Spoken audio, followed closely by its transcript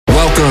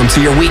Welcome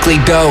to your weekly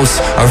dose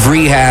of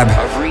rehab.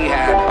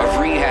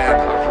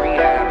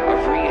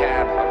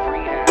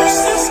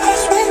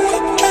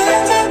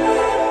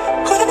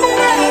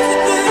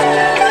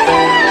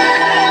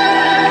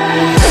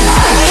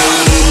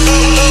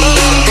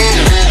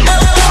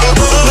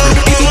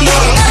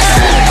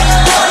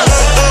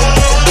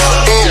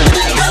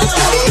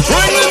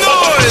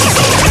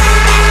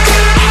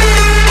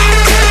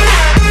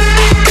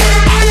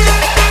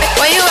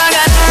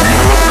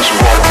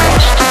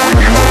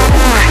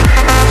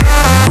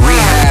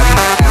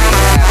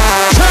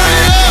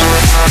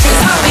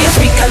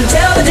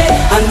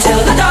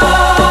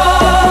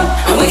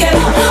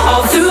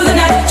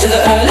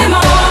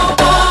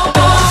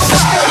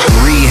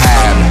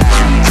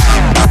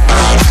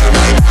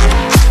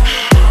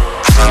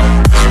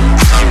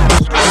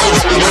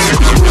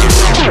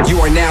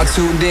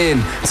 Tuned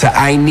in to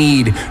I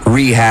Need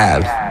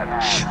Rehab.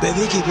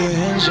 Baby, keep your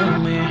hands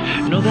on me.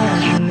 Know that I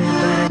should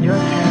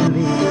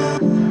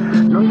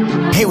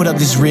live, Hey, what up?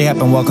 This is Rehab,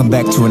 and welcome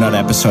back to another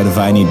episode of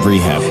I Need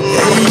Rehab.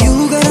 Hey,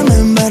 you got a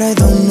man, but I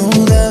don't know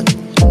that.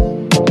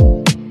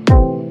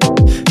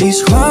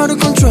 It's hard to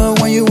control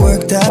when you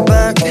work that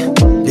back.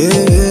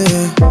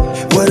 Yeah.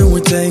 Why don't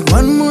we take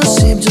one more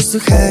sip just to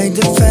hide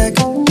the fact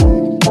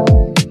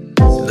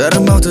that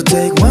I'm about to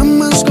take one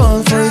more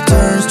skull for it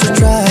turns to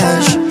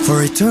trash.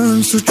 For it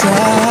turns to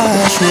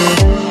trash,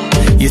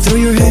 yeah. You throw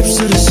your hips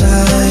to the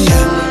side,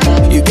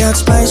 yeah. You got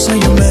spice on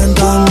your man,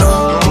 don't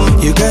know.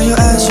 You got your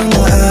eyes on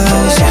my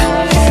eyes,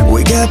 yeah.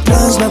 We got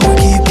plans, but we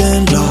keep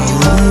them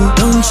low.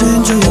 Don't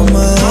change your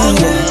mind,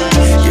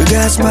 yeah. You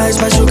got spice,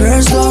 but your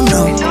girls don't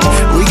know.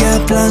 We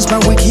got plans,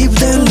 but we keep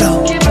them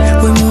low.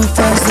 We move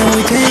fast, then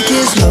we take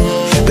it slow.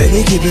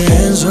 Baby, keep your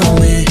hands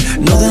on me.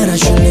 Know that I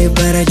should leave,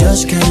 but I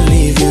just can't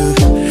leave you.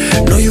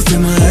 Know you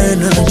feel my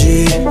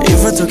energy.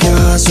 If I took your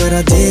heart, swear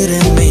I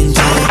didn't mean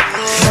to.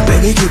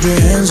 Baby, keep your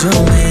hands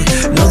on me.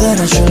 Know that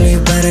I should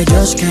leave, but I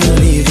just can't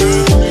leave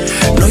you.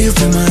 Know you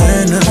feel my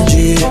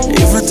energy.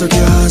 If I took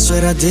your heart,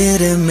 swear I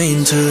didn't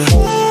mean to.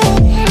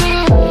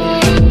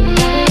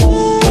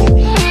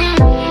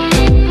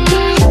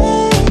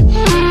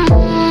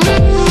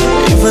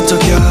 If I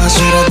took your heart,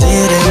 swear I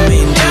didn't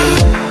mean to.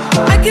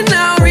 I can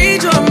now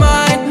read your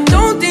mind.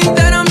 Don't think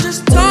that I'm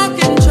just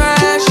talking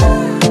trash.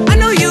 I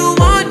know you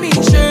want me,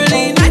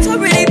 surely. Night's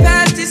already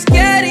past, it's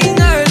getting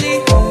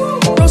early.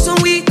 Roll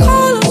some weed,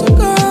 call up some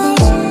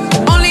girls.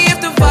 Only if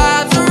the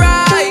vibes are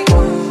right.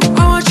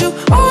 I want you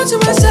all to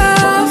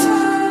myself.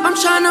 I'm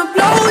tryna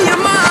blow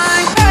your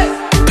mind. Hey.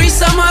 3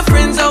 of my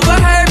friends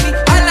overheard me.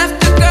 I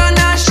left the girl,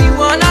 now she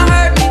wanna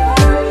hurt me.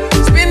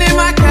 Spending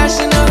my cash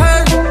in a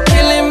hurry.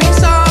 Killing me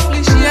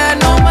softly, she had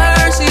no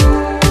mercy.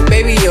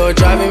 Baby, you're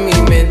driving me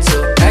mental.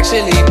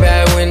 Actually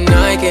bad when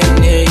I came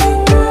near you.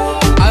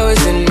 I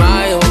was in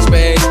my own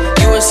space.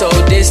 You were so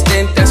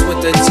distant, that's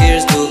what the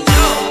tears do.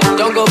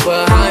 Don't go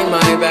behind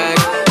my back.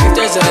 If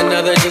there's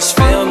another, just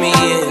fill me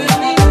in.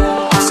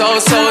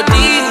 So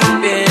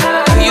deep in.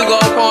 You go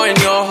pouring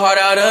your heart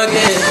out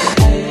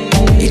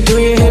again. You threw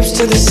your hips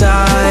to the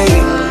side.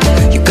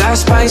 You got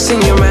spice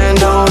in your man,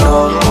 don't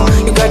know.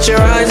 You got your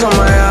eyes on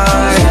my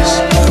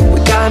eyes. We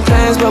got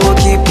plans, but we'll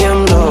keep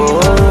them low.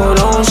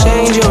 Don't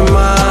change your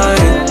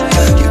mind.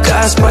 You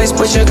got spice,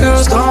 but your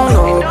girls don't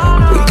know.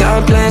 We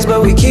got plans,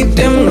 but we keep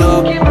them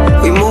low.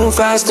 We move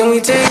fast and we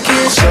take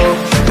it slow.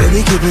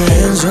 Baby, keep your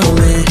hands on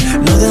me.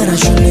 Know that I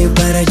should leave,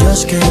 but I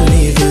just can't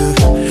leave you.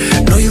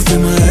 Know you feel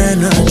my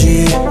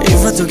energy.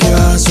 If I took your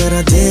heart, swear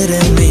I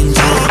didn't mean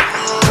to.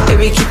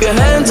 Baby, keep your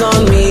hands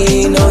on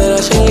me. Know that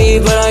I should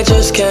leave, but I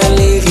just can't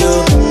leave you.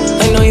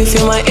 I know you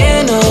feel my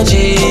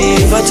energy.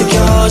 If I took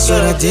your heart,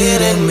 swear I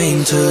didn't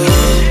mean to.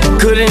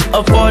 Couldn't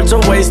afford to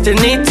waste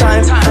any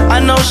time. I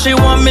know she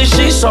want me,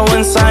 she's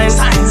showing signs.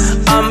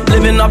 I'm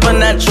living off a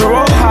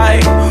natural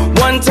high.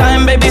 One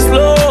time, baby,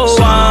 slow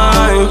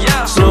wine.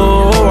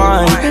 Slow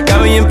wine.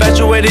 Got me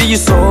infatuated, you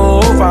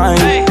so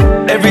fine.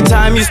 Every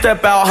time you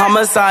step out,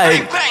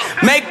 homicide.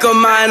 Make her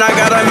mine, I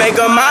gotta make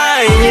her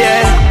mine,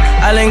 yeah.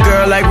 Island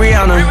girl like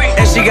Rihanna,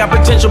 and she got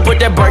potential, put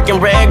that Birkin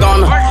rag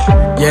on her.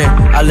 Yeah,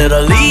 I let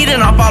her lead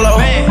and I follow.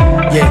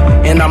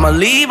 Yeah, and I'ma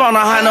leave on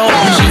a high note.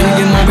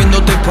 Sigue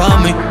moviéndote pa'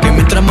 mí, que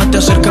mientras más te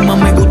acercas más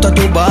me gusta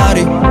tu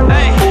body.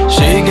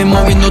 Sigue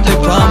moviéndote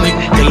pa' mí,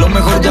 que lo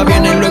mejor ya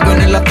viene luego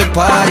en el after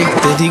party.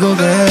 Te digo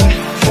que,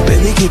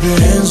 baby, keep your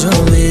hands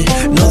on me.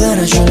 Know that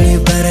I should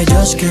leave, but I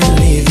just can't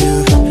leave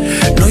you.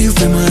 Know you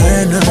feel my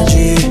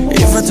energy.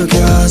 If I took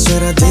your heart,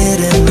 swear I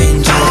didn't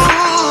mean to.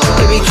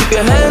 Baby, keep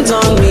your hands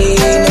on me.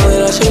 Know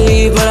that I should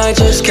leave, but I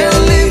just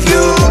can't leave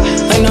you.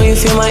 I know you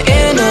feel my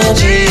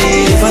energy.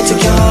 If I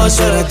took your heart,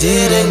 swear I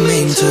didn't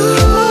mean to.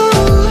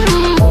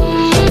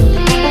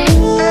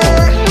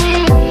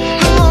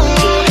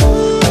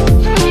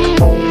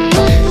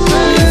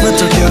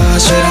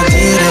 Said I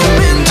didn't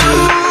mean to.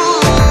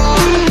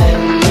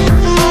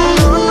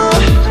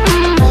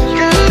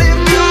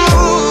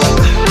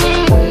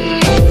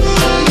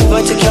 If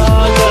I took your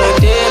heart, but I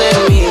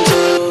didn't mean to.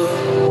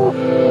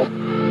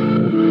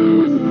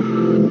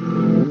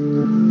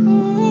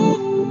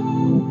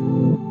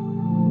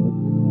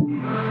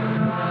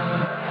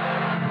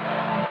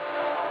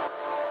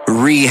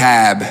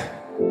 Rehab.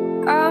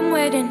 I'm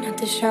waiting at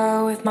the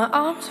shore with my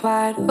arms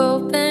wide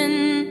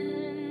open.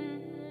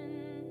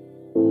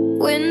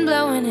 Wind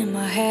blowing in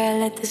my hair,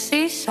 let the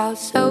sea salt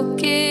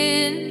soak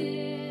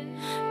in.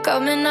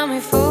 Coming on me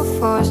full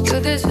force, do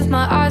this with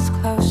my eyes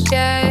closed,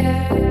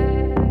 yeah.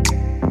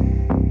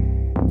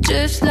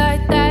 Just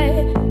like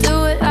that,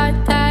 do it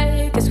like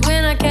that. Cause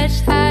when I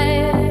catch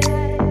that,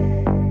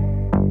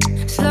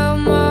 slow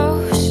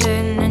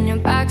motion in your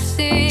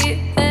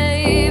backseat,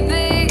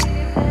 baby.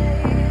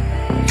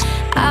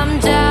 I'm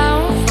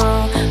down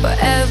for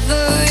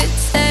whatever it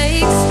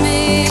takes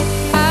me.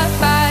 I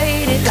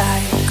ride it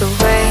like a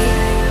wave.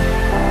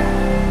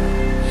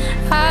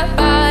 I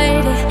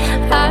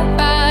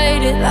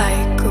ride it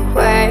like a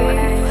wave.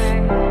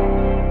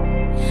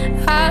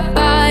 I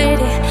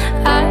ride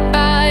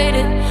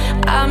it.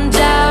 I'm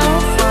down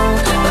for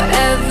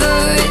whatever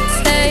it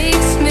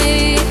takes me.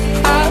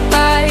 I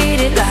ride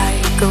it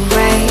like a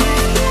wave.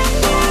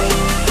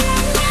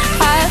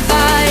 I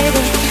ride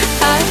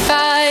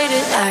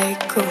it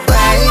like a wave.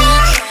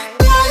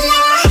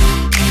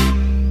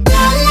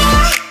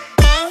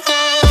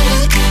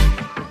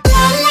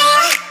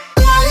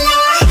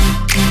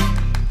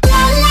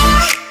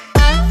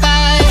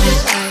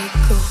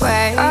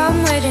 I'm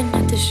waiting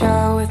at the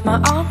shore with my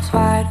arms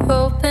wide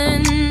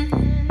open.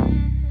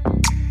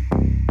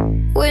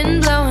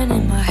 Wind blowing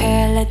in my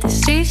hair, let the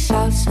sea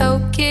salt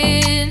soak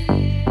in.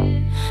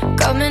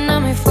 Coming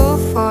on me full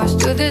force,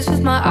 do this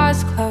with my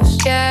eyes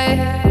closed,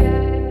 yeah.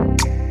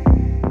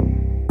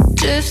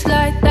 Just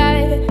like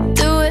that,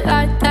 do it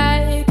like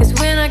that. Cause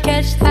when I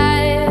catch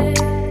that,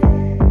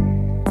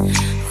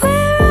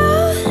 we're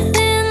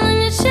rolling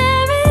on your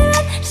cherry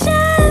red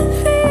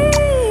Chevy.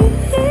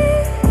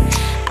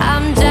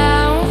 I'm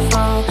down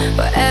for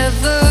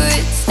whatever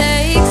it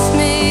takes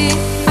me.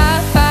 I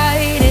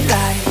ride it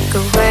like a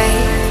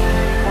wave.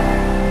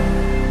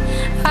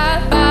 I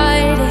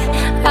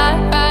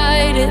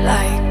ride it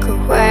like a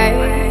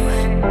wave.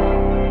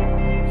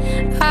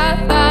 I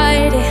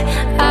ride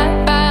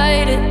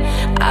it.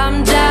 I'm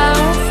down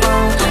for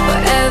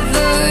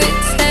whatever it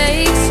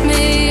takes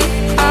me.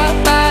 I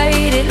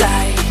ride it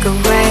like a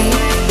wave.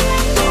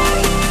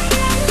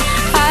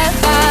 I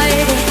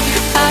ride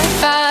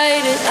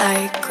it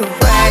like a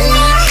wave.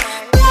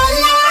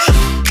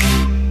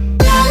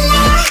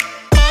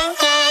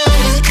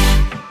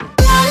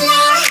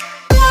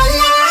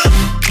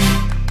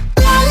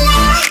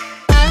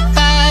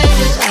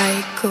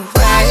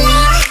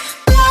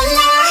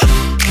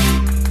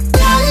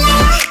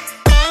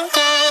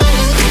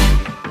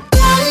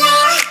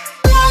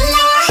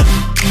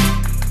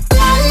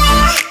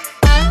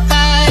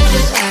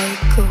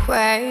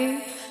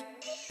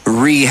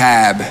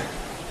 Rehab.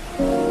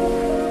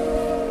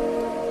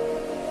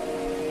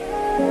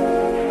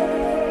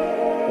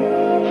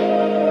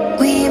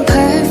 We ain't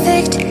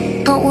perfect,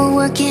 but we're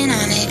working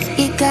on it.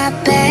 You got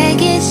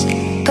baggage,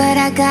 but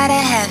I gotta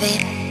have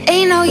it.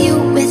 Ain't no you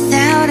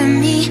without a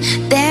me.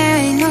 There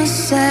ain't no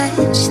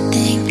such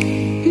thing.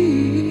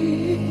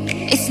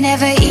 It's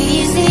never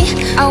easy,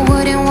 I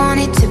wouldn't want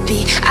it to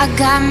be. I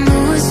got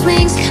mood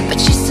swings, but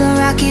you're still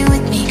rocking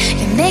with me.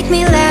 You make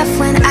me laugh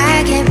when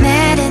I get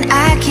mad and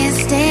I can't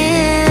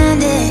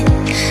stand it.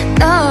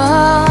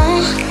 Oh,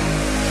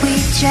 we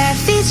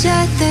drive each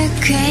other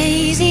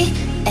crazy,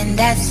 and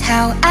that's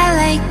how I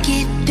like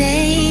it,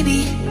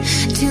 baby.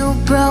 Two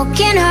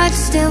broken hearts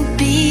still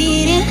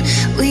beating.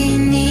 We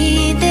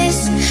need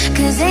this,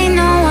 cause ain't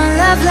no one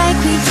love like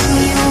we do.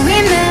 You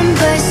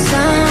remember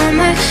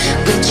summer,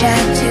 we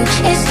tried to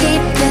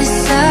escape the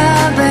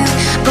suburbs,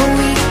 but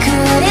we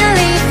couldn't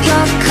leave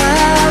your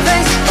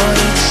covers or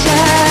each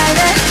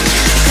other.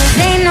 Cause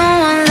ain't no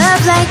one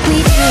love like we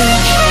do.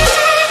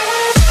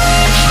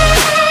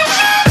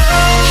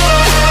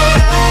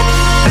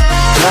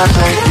 Love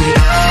like we do.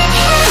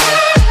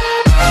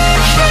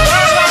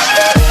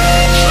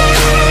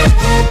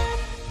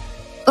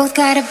 Both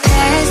got a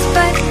past,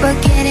 but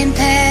we're getting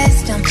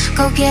past them.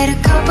 Go get a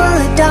couple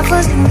of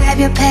duffels and grab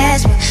your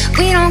passport.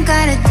 We don't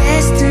got a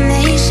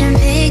destination,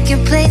 pick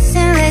your place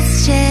and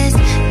let's just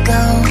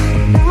go.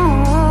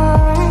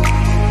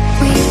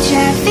 We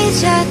drive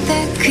each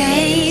other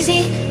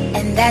crazy,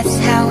 and that's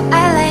how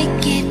I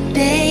like it,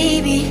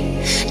 baby.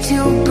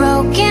 Two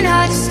broken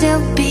hearts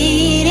still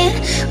beating.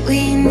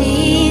 We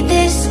need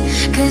this,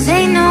 cause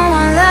ain't no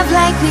one love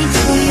like we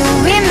do. You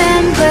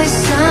remember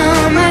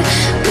summer,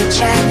 we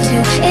tried to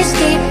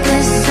escape the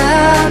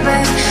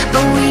suburbs,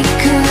 but we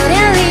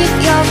couldn't leave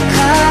your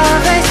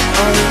covers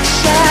or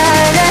each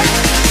other.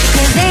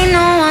 Cause ain't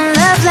no one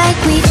love like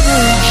we do.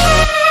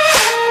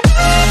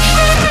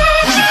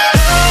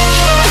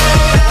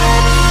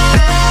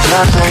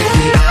 Love like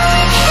we do.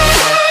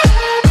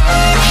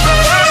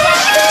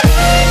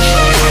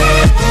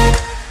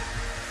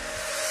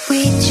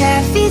 We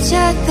drive each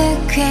other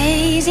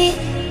crazy,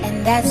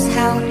 and that's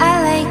how I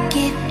like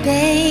it,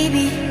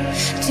 baby.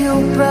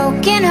 Two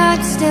broken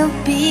hearts still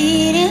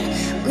beating.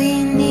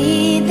 We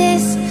need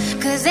this,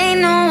 cause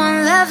ain't no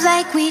one love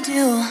like we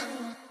do.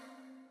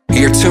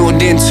 You're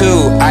tuned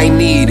into I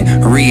Need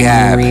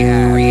Rehab.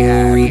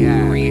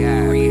 Rehab.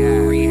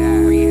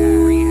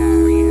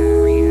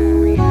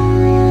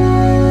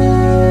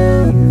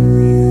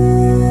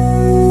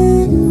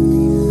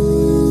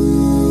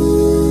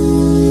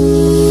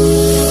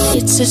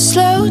 a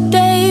slow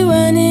day,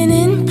 running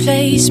in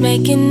place,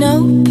 making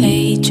no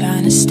pay,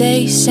 trying to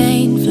stay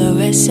sane,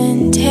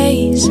 fluorescent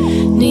haze,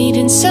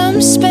 needing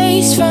some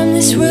space from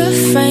this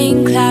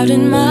refrain,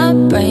 clouding my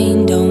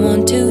brain, don't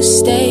want to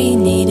stay,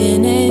 need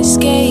an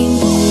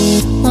escape.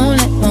 Won't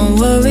let my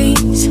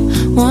worries,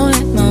 won't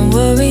let my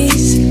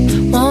worries,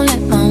 won't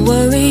let my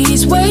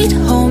worries wait,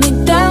 hold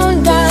me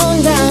down,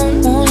 down,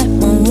 down. Won't let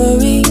my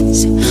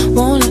worries,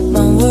 won't let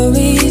my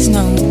worries,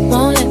 no,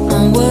 won't let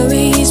my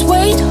worries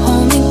wait,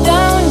 hold me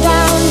down,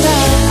 down,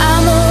 down.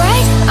 I'm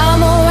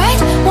alright,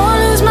 won't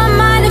lose my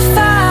mind if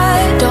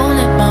I don't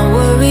let my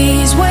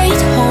worries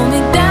wait, hold me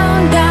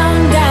down,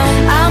 down, down.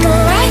 I'm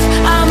alright,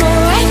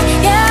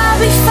 yeah, I'll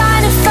be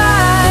fine if I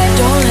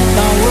don't let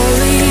my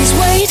worries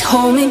wait,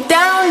 hold me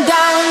down,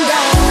 down,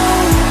 down.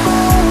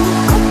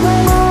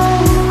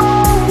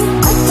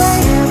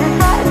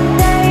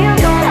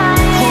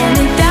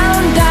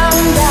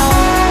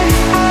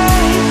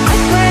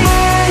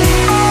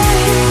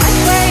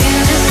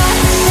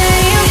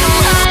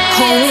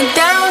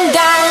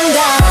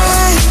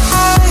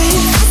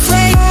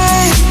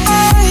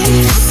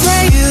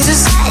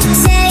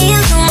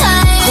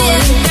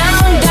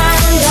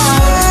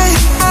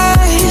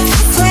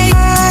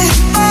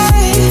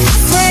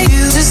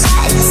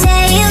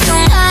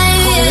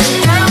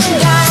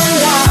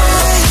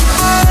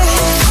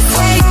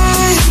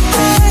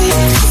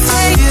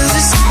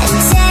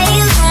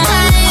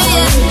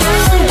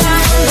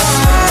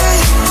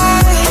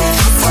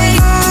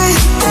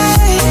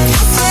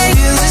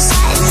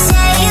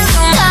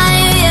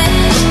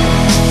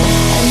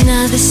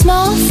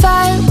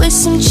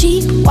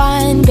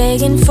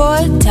 Begging for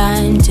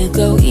time to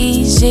go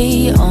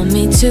easy on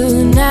me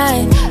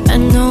tonight. I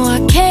know I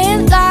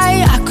can't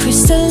lie, I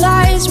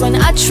crystallize when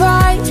I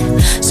try.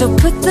 So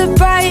put the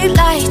bright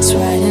lights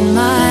right in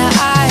my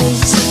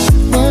eyes.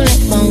 Won't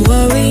let my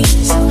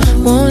worries,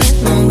 won't let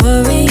my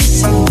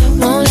worries,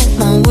 won't let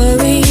my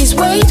worries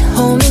wait,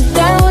 hold me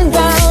down,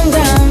 down,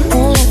 down.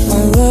 Won't let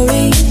my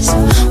worries,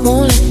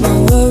 won't let my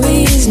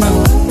worries, no,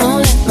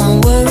 won't let my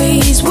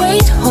worries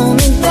wait, hold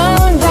me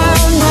down,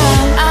 down,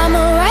 down.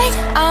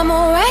 I'm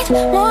alright,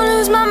 won't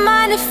lose my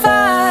mind if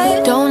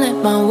I don't let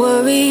my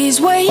worries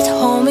wait,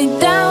 hold me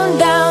down,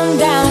 down,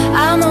 down.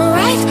 I'm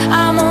alright,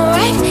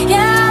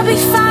 yeah, I'll be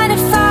fine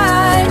if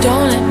I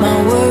don't let my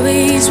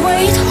worries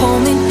wait,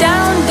 hold me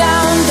down,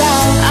 down,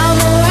 down. I'm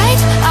alright,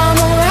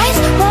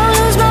 won't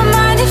lose my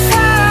mind if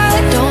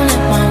I don't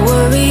let my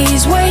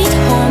worries wait,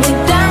 hold me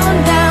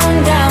down,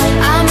 down, down.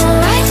 I'm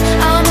alright,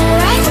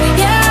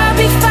 yeah, I'll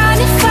be fine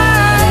if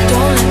I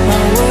don't let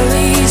my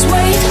worries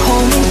wait,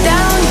 hold me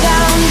down,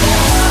 down,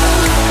 down.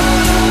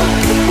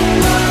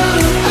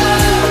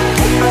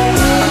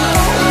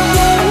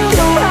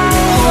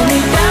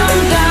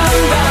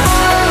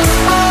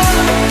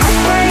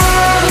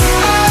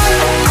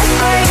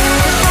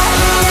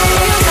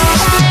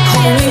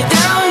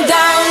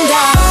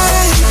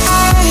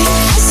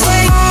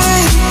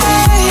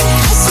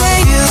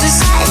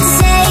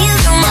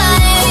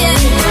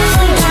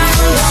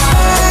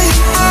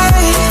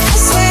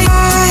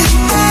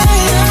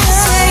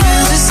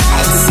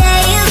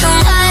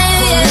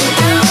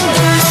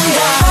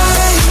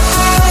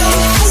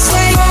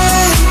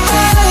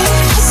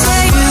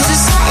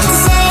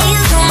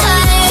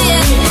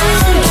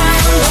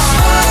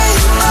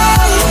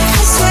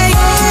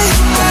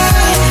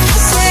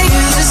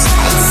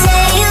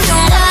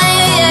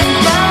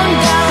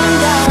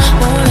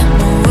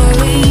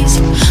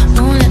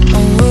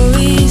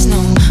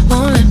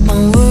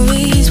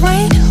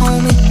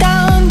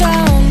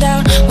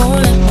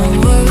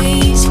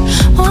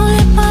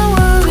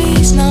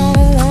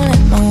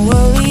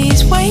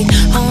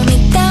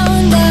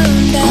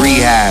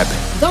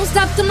 Don't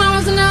stop,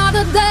 tomorrow's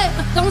another day.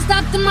 Don't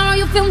stop, tomorrow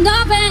you'll feel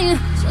nothing.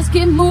 Just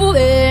keep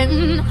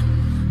moving.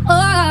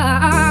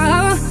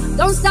 Oh,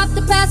 don't stop,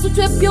 the past will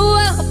trip you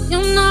up. You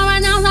know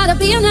right now how to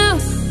be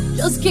enough.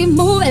 Just keep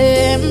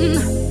moving.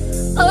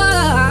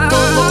 Oh,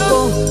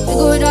 go,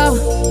 figure it out,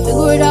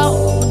 figure it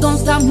out. But don't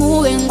stop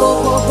moving.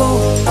 Go,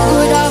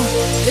 figure it out,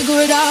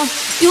 figure it out.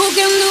 You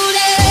can do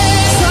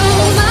this. So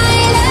my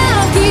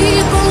love,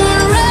 keep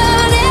on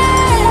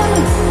running.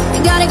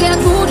 You gotta get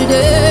through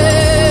today.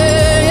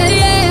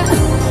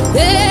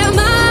 Yeah,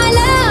 my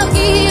love,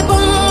 keep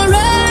on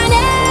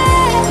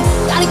running.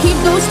 Gotta keep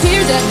those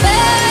tears at bay.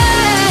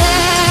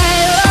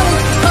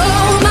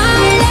 Oh,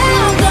 my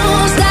love,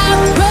 don't stop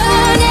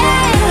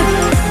running.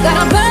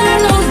 Gotta burn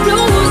those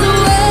blues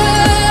away.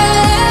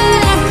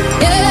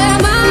 Yeah,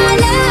 my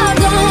love,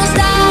 don't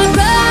stop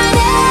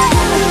running.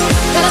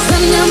 Gotta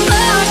send them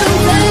up and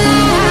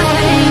down.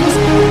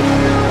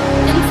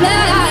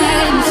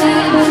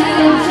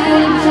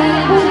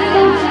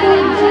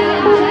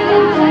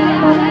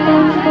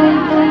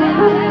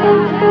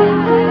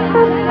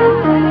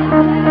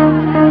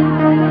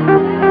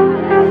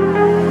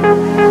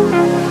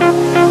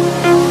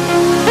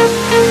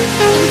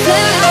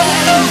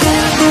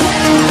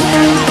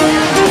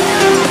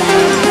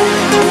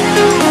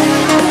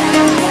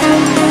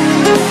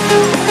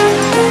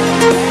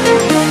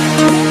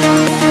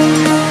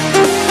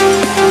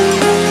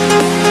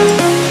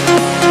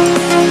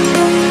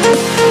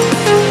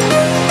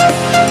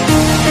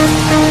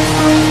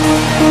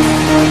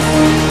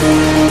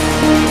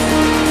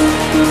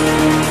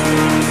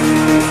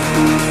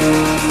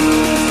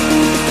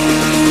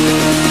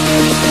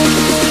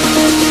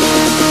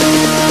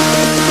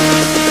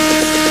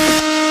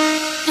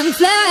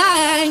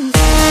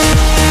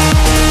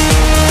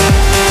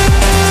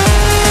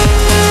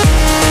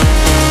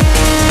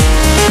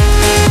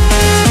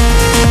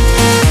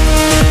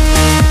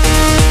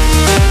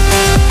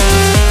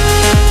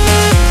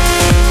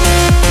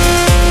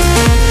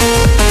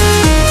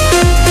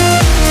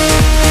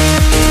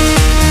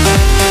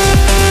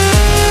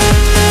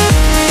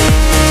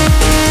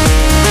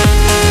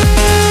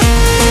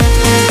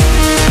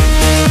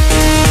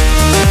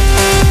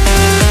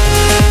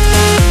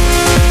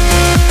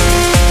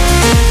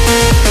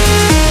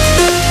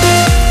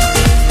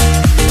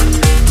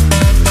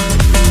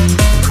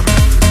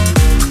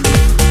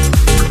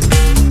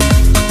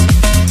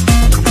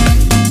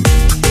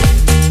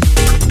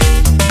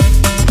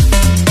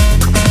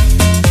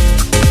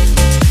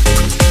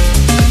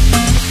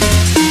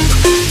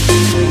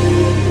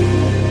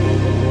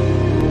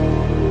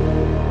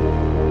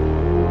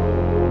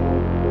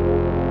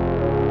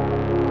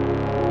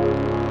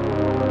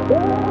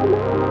 Gotta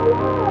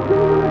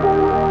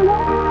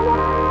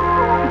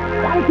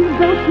keep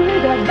those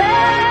tears at bay.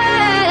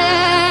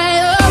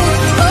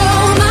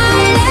 Oh, my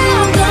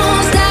love,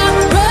 don't stop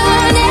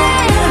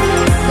running.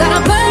 Gotta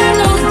burn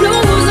those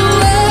blues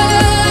away.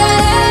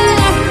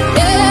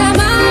 Yeah,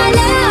 my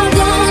love,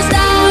 don't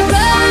stop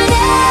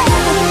running.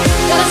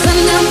 Gotta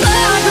send them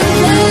up in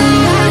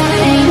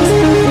flames.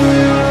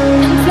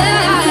 In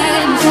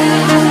flames.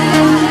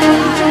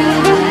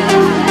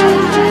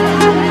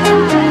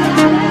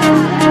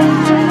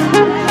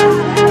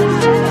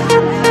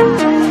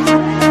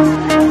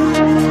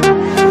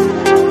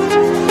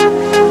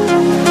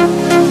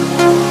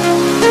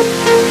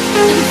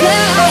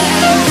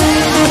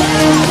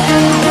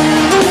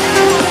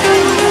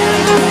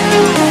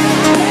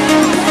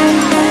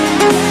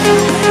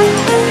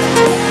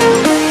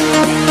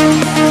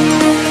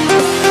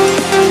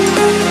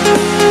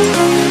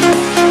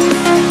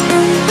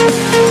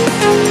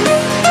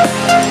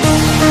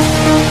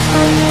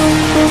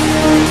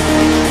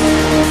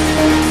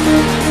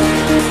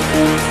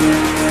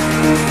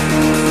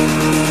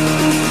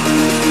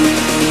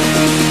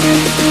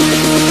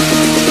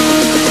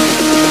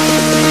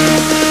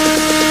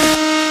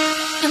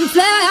 In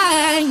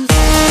flames.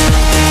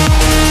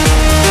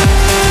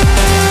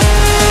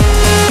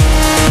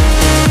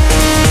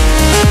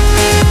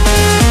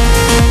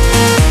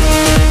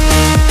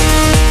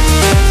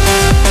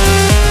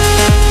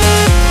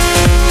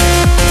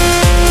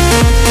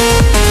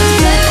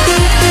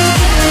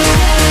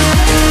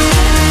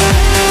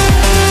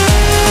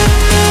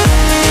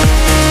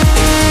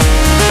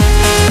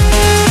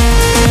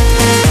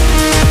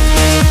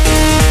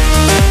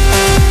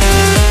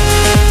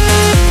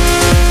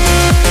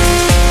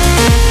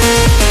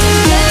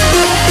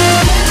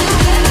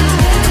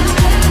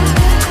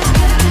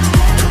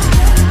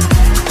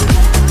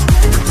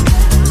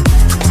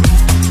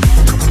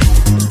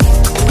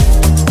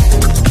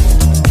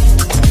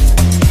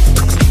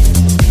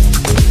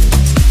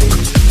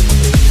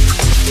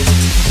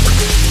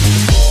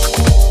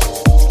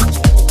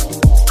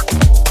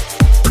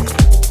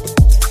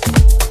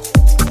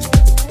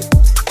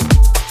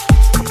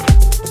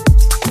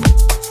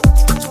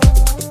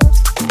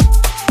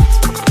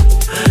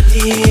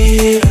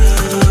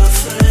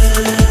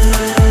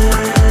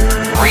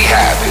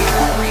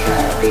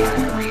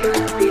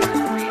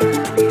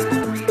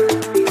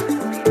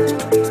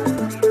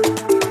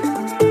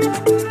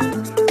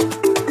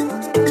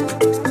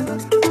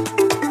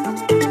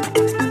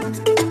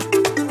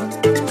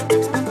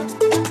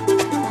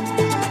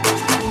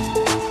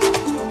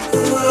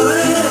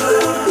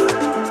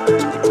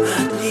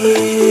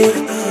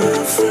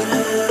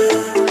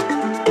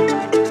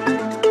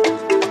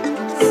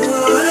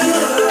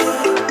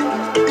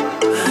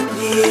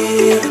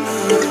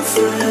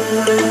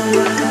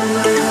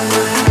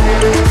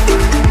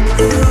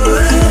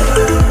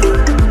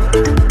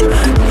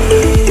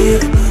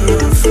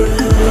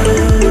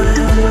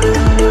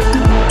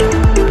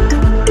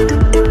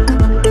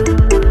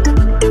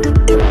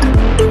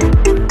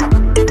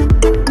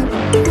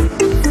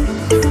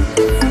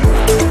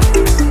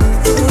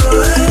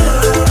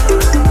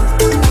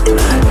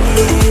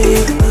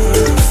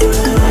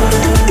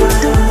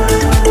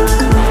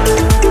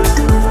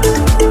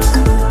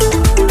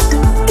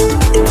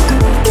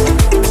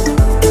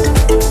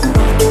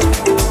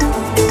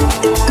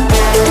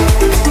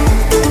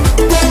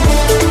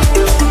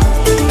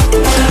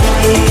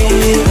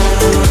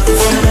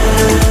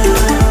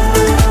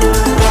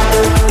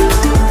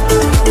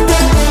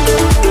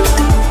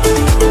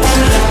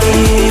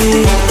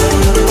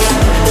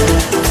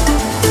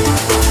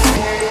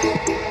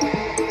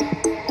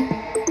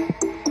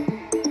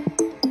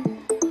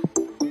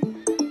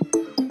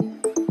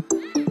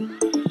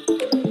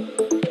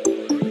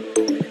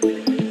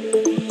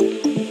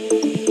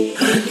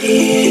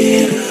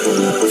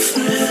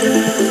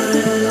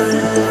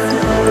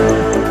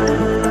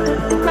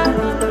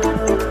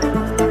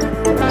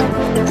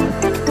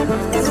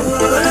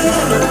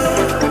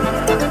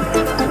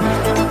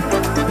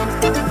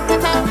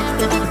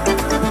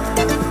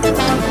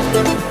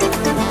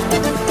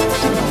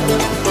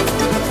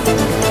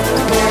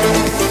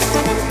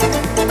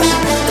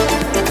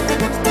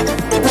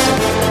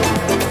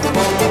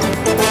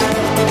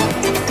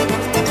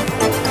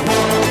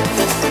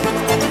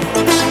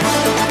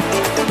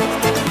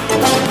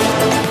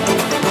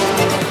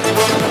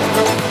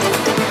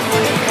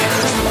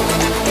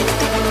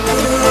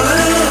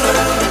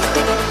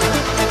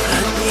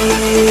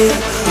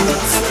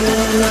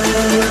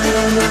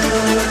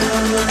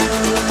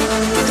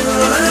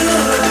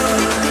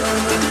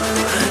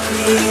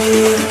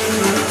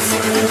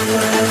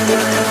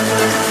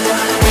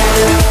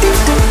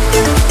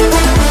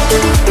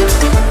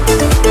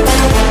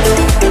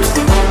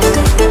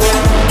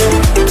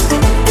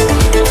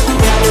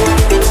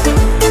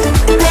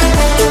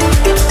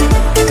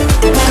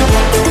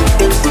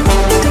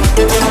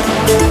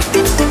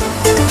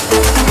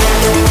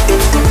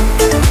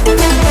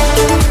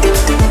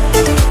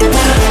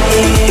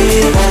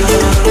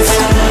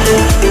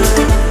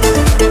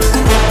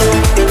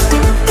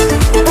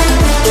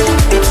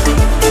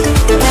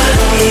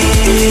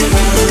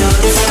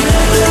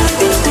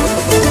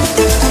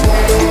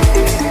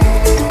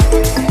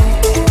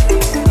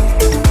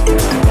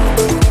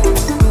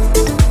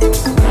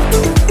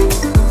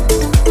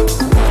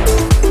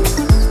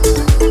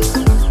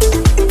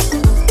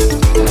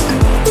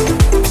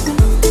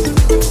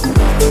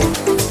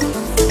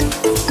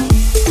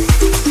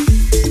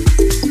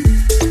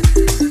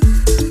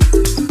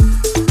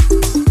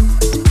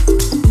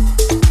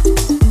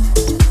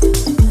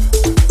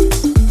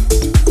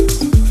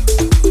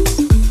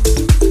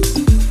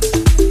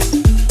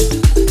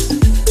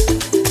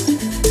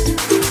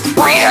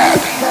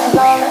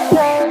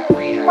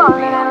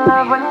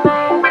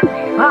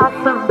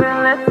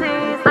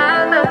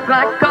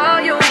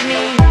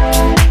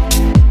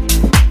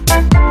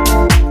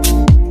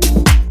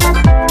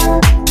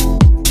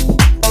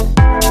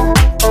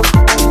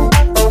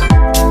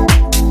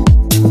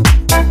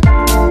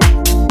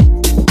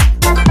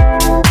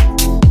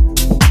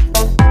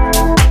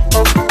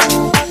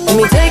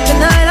 me take the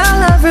night, I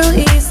love real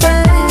easy.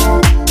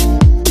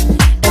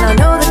 And I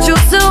know that you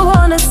still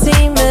wanna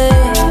see me.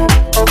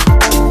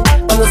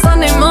 On the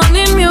Sunday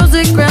morning,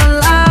 music real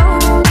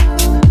loud.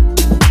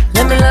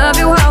 Let me love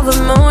you while the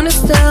moon is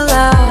still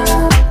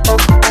out.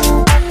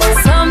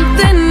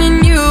 Something in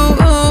you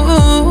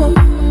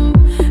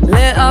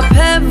lit up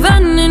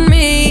heaven in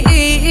me.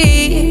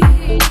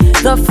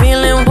 The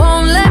feeling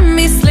won't let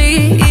me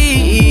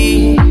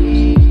sleep.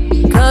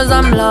 'Cause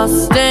I'm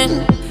lost in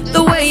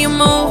the way you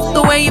move,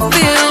 the way you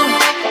feel.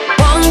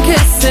 One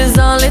kiss is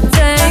all it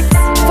takes.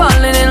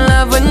 Falling in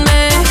love with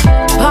me.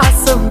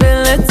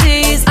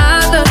 Possibilities, I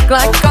look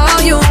like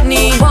all you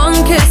need. One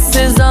kiss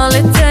is all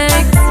it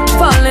takes.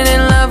 Falling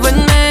in love with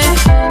me.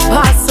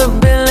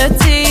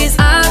 Possibilities,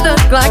 I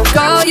look like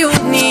all you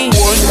need.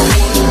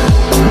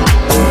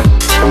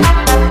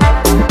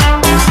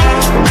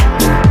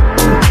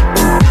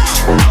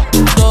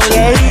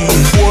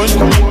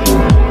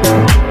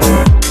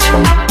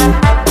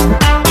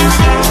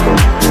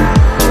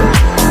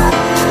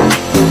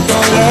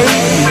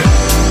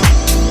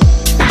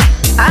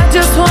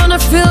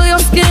 Feel your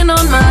skin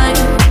on mine.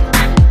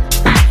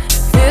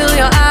 Feel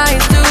your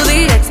eyes do the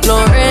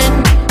exploring.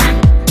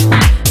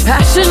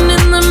 Passion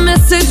in the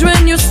message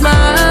when you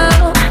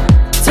smile.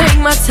 Take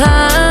my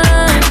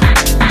time.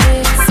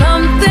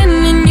 Something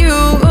in you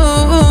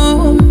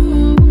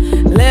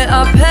lit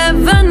up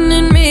heaven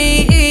in me.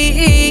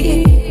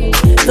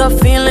 The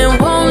feeling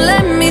won't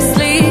let me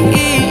sleep.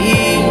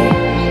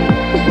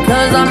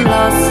 'Cause I'm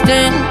lost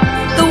in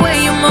the way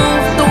you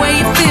move, the way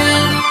you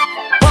feel.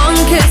 One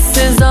kiss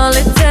is all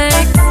it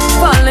takes.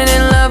 Falling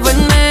in love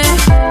with me.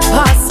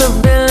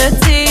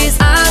 Possibilities,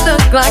 I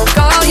look like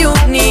all you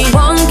need.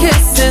 One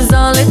kiss is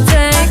all it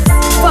takes.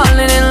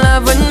 Falling in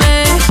love with me.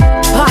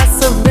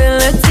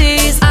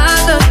 Possibilities, I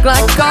look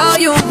like all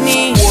you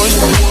need.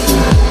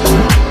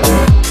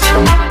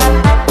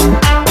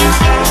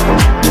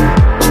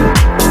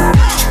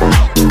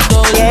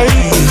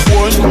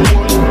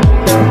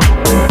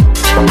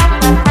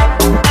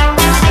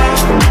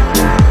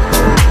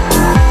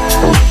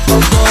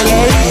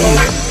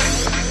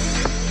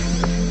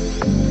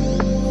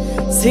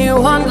 See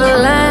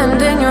wonderland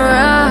in your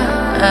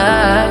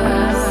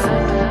eyes.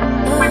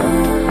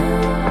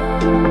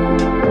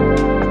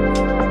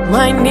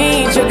 Might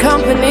need your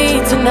company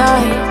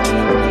tonight.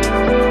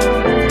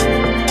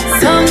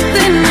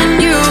 Something in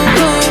you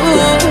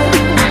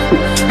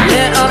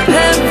lit up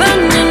heaven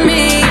in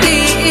me.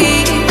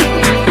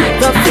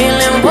 The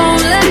feeling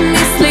won't let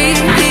me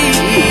sleep.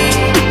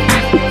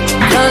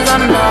 'Cause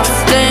I'm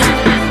lost in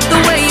the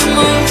way you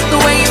move, the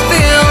way you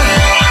feel.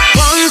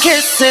 One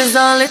kiss is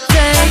all it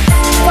takes.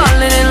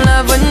 Falling in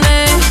love with me.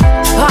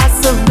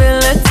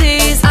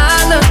 Possibilities, I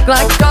look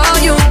like all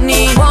you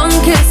need. One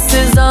kiss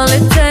is all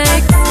it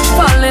takes.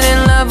 Falling in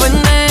love with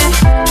me.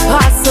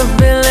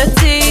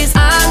 Possibilities,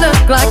 I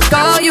look like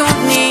all you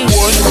need.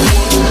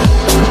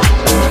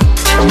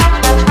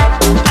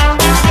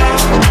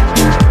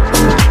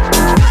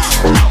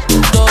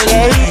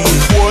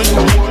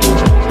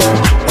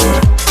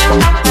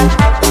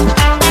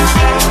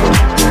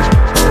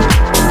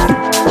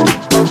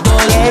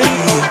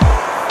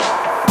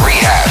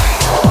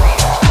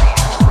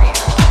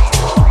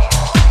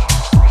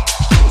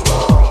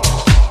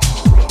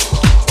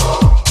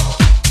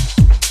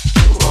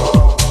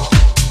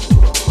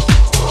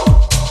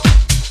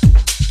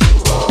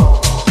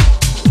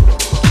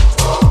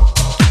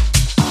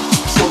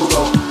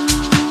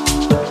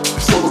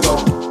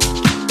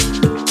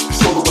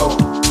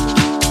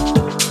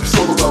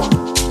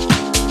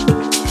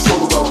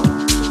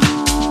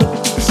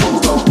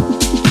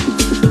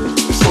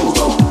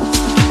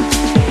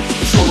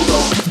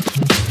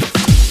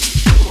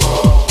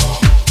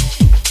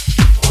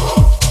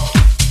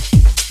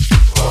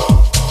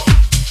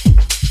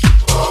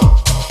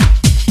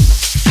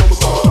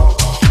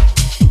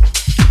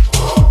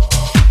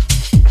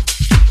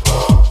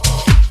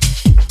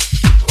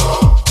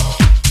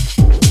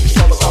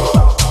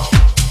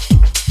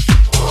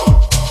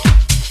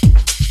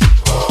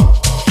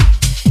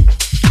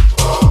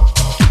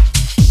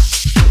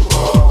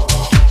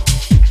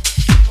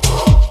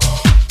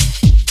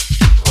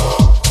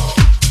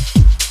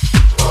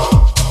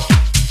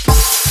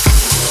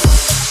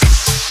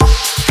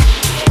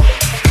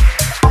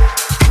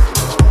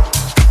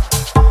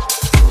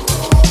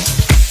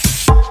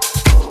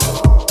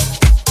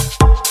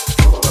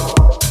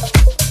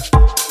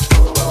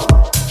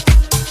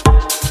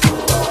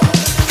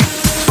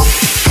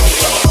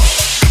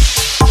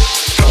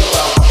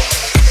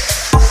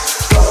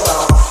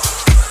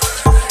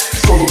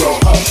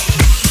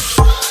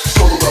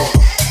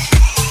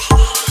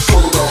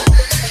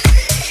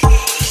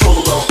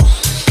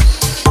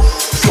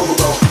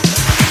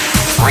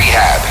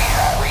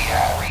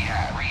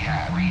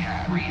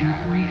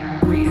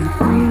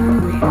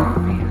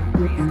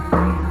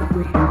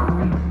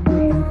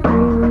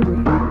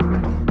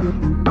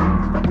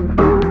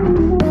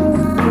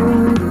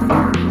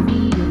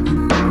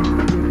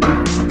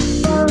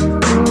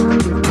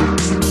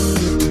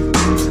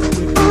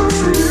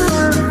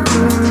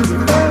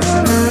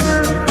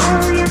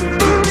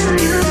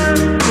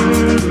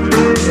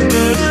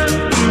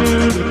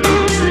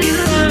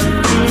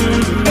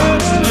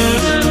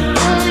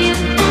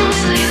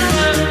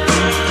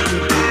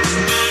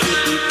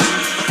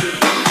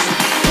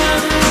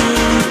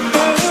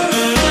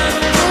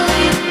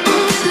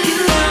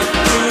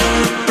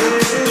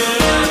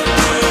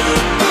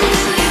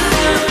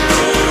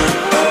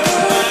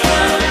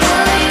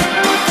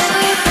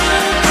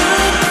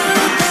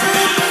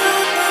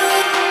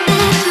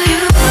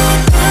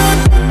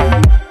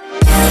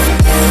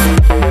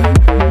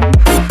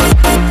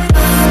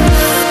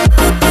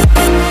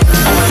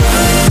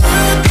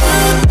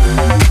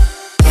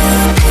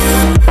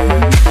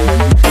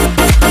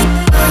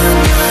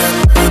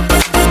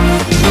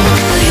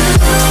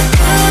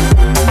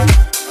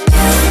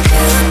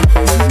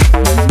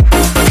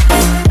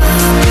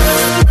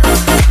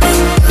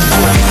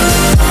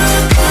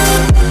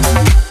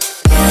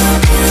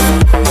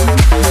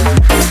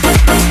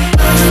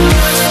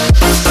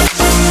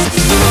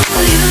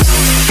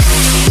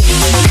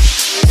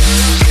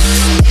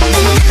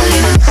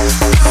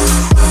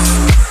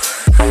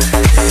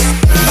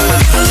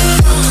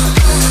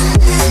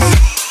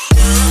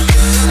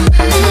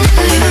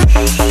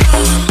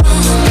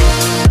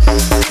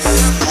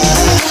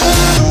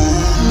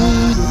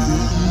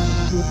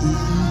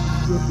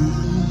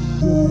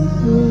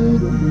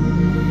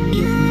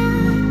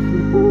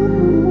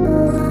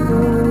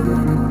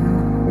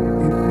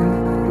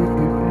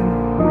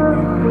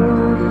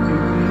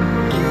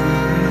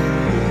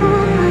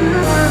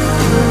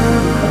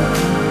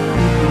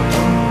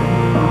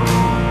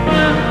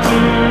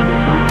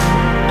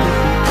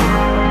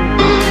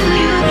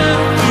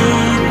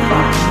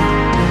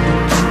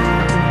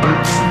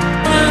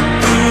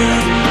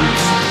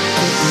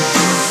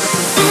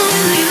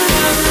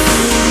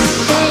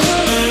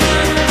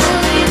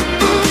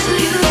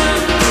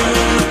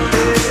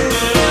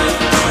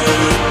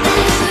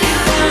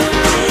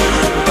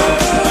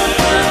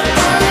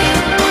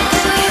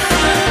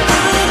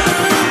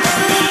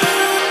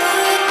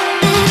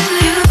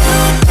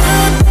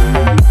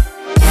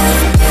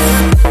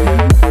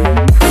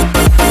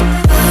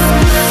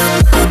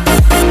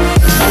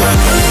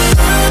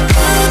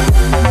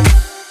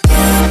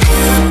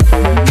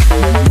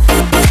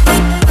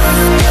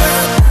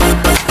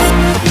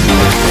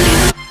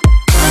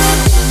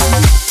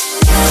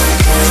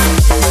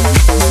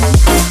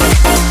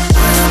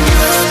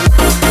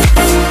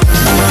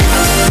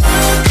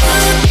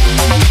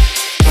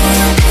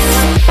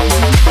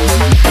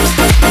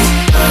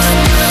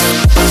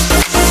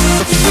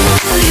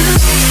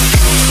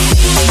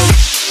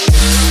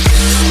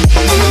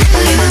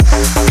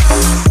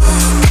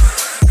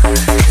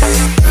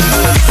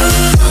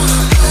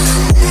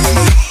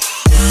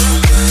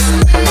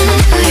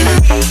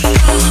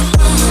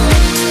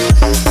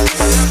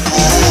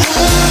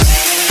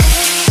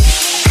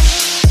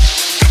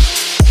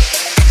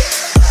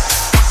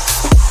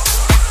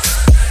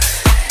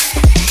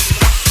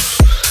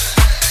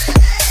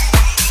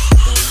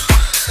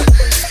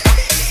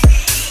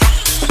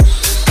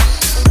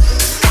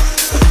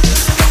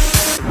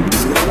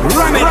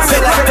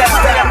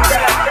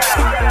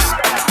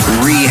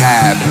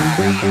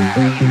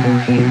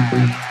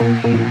 Yes,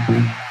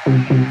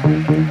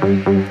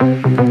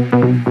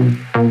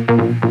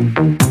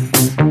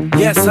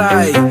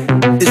 I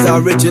is the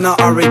original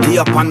already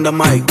up on the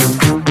mic.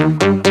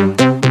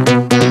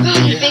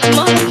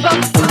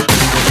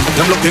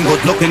 Them looking good,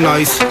 looking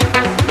nice.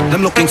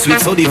 Them looking sweet,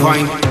 so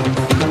divine.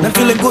 Them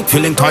feeling good,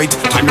 feeling tight.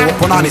 Time to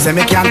open on this and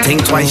me can't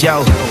think twice,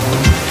 yo.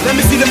 Let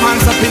me see them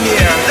hands up in the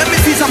air. Let me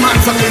see some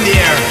hands up in the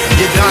air.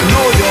 You don't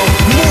know, yo.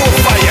 More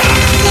fire,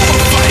 more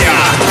fire.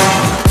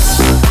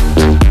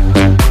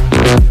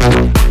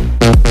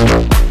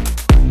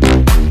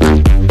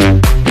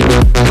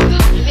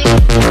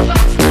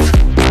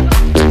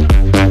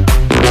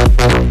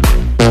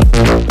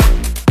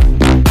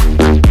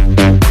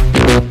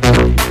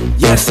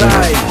 Yes,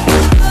 I.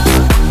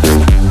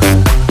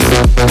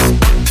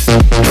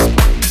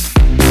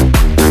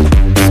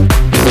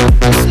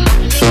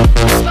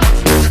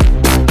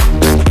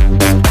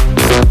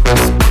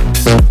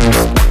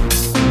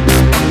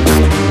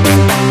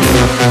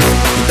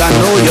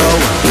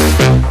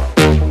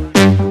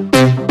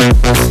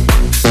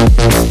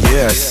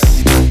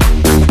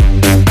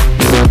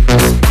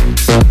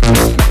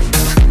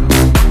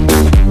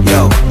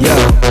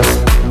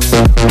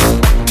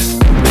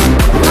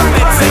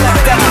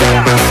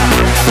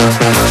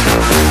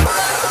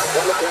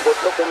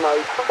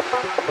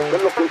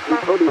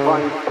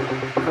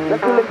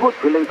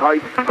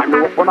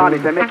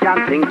 And they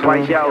can't think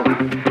twice, yo.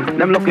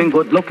 Them looking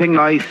good, looking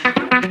nice.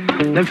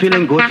 Them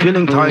feeling good,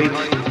 feeling tight.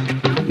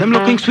 Them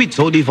looking sweet,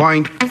 so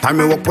divine. Time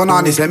me walk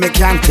on this and me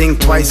can't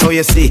think twice. So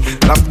you see,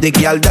 love the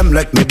girl, them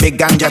like me big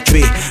ganja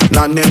tree.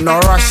 None in no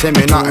rush, say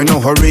me not in no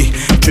hurry.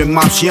 Trim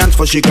up she hands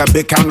for she can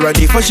big and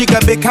ready. For she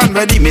can big and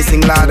ready, me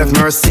sing Lord of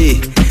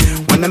Mercy.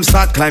 When them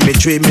start climbing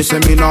tree, me say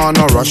me nah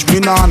no rush, me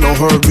nah no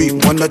hurry.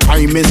 When the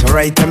time is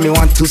right and me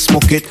want to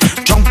smoke it,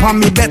 jump on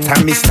me bed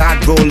and me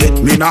start roll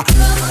it. Me nah.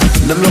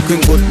 Them looking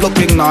good,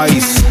 looking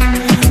nice.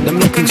 Them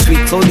looking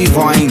sweet, so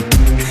divine.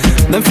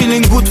 Them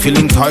feeling good,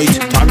 feeling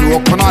tight. Time to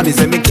walk on this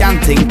and me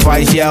can't think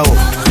twice, yo.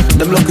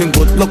 Them looking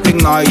good, looking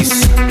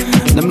nice.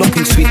 Them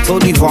looking sweet, so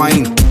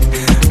divine.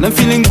 Them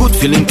feeling good,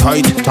 feeling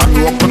tight. Time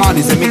to walk on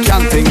this and me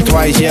can't think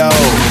twice, yo.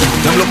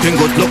 Them looking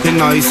good, looking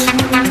nice.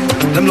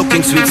 Them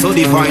looking sweet, so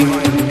divine.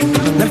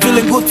 Them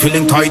feeling good,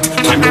 feeling tight.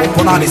 Time to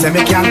walk on this and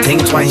me can't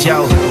think twice,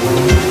 yo.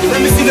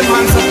 Let me see the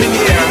hands up in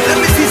the air. Let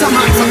me see some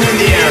hands up in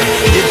the air.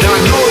 You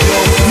don't know, yo.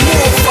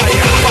 More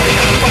fire,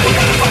 fire, fire,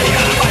 fire, fire,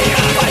 fire, fire,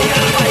 fire,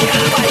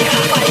 fire,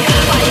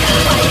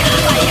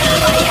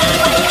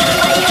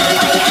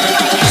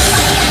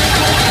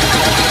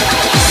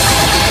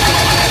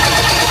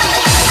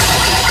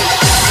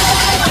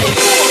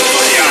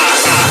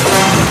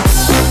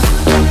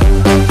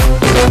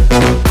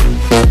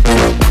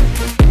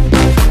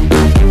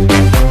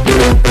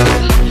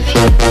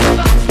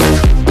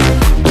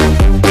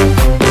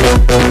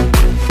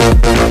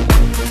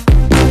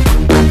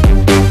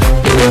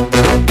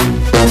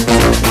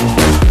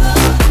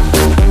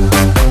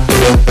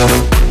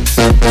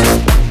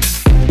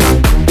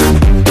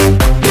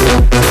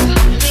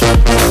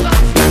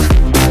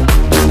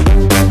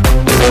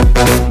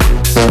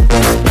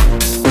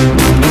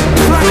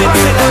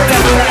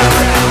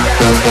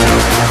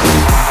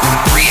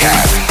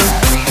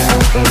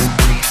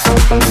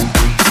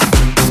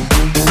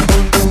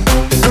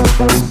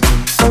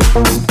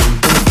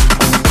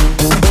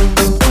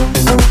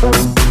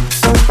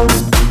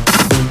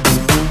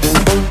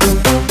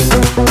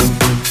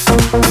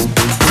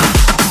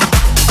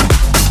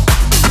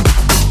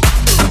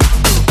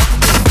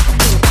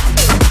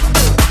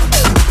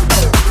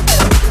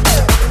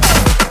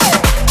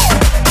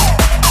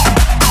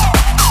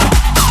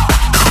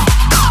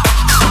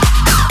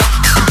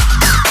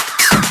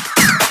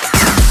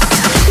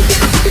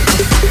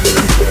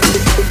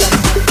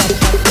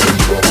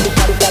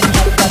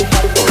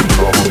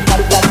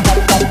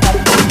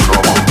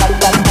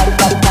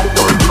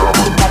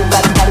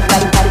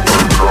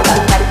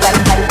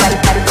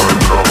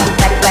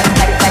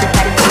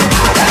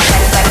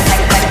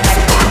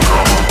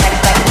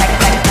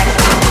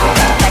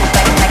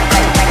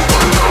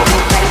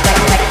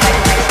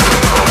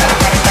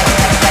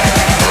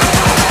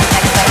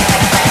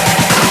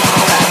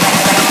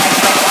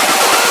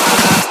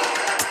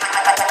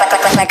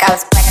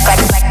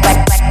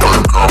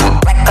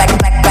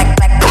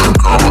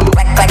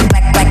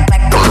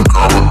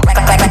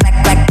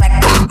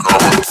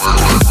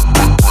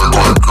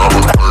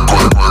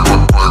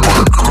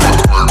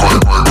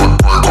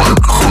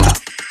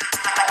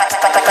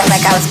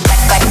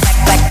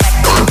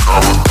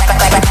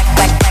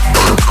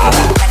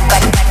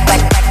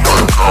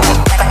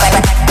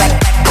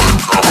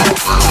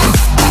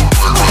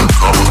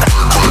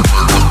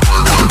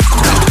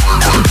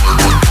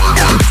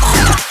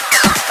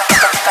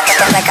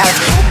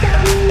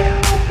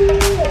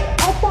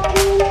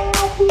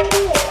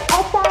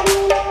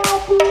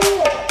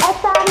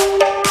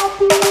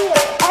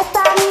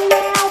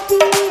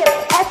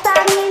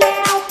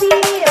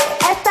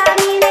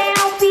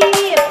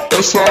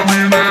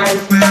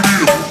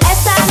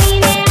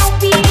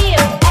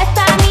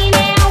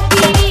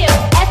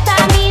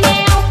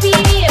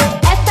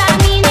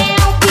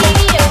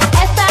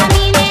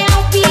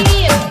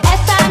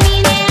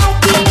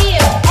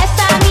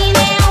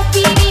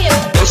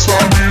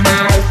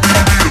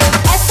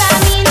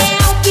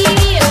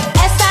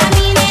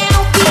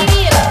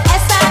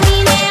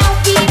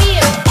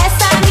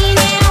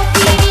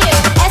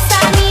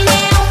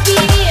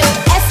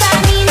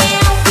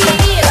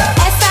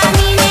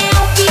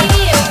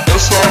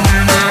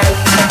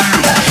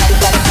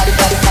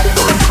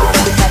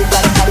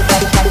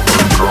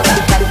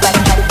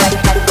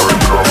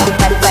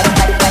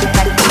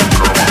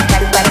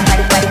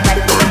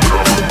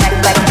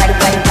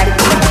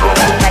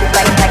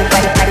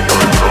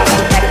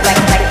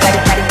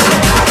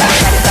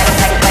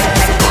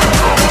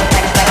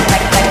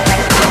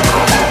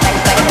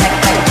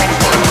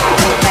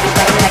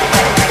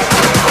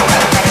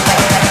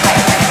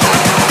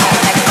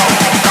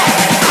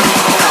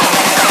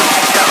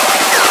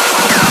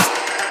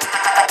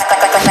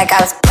 like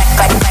I was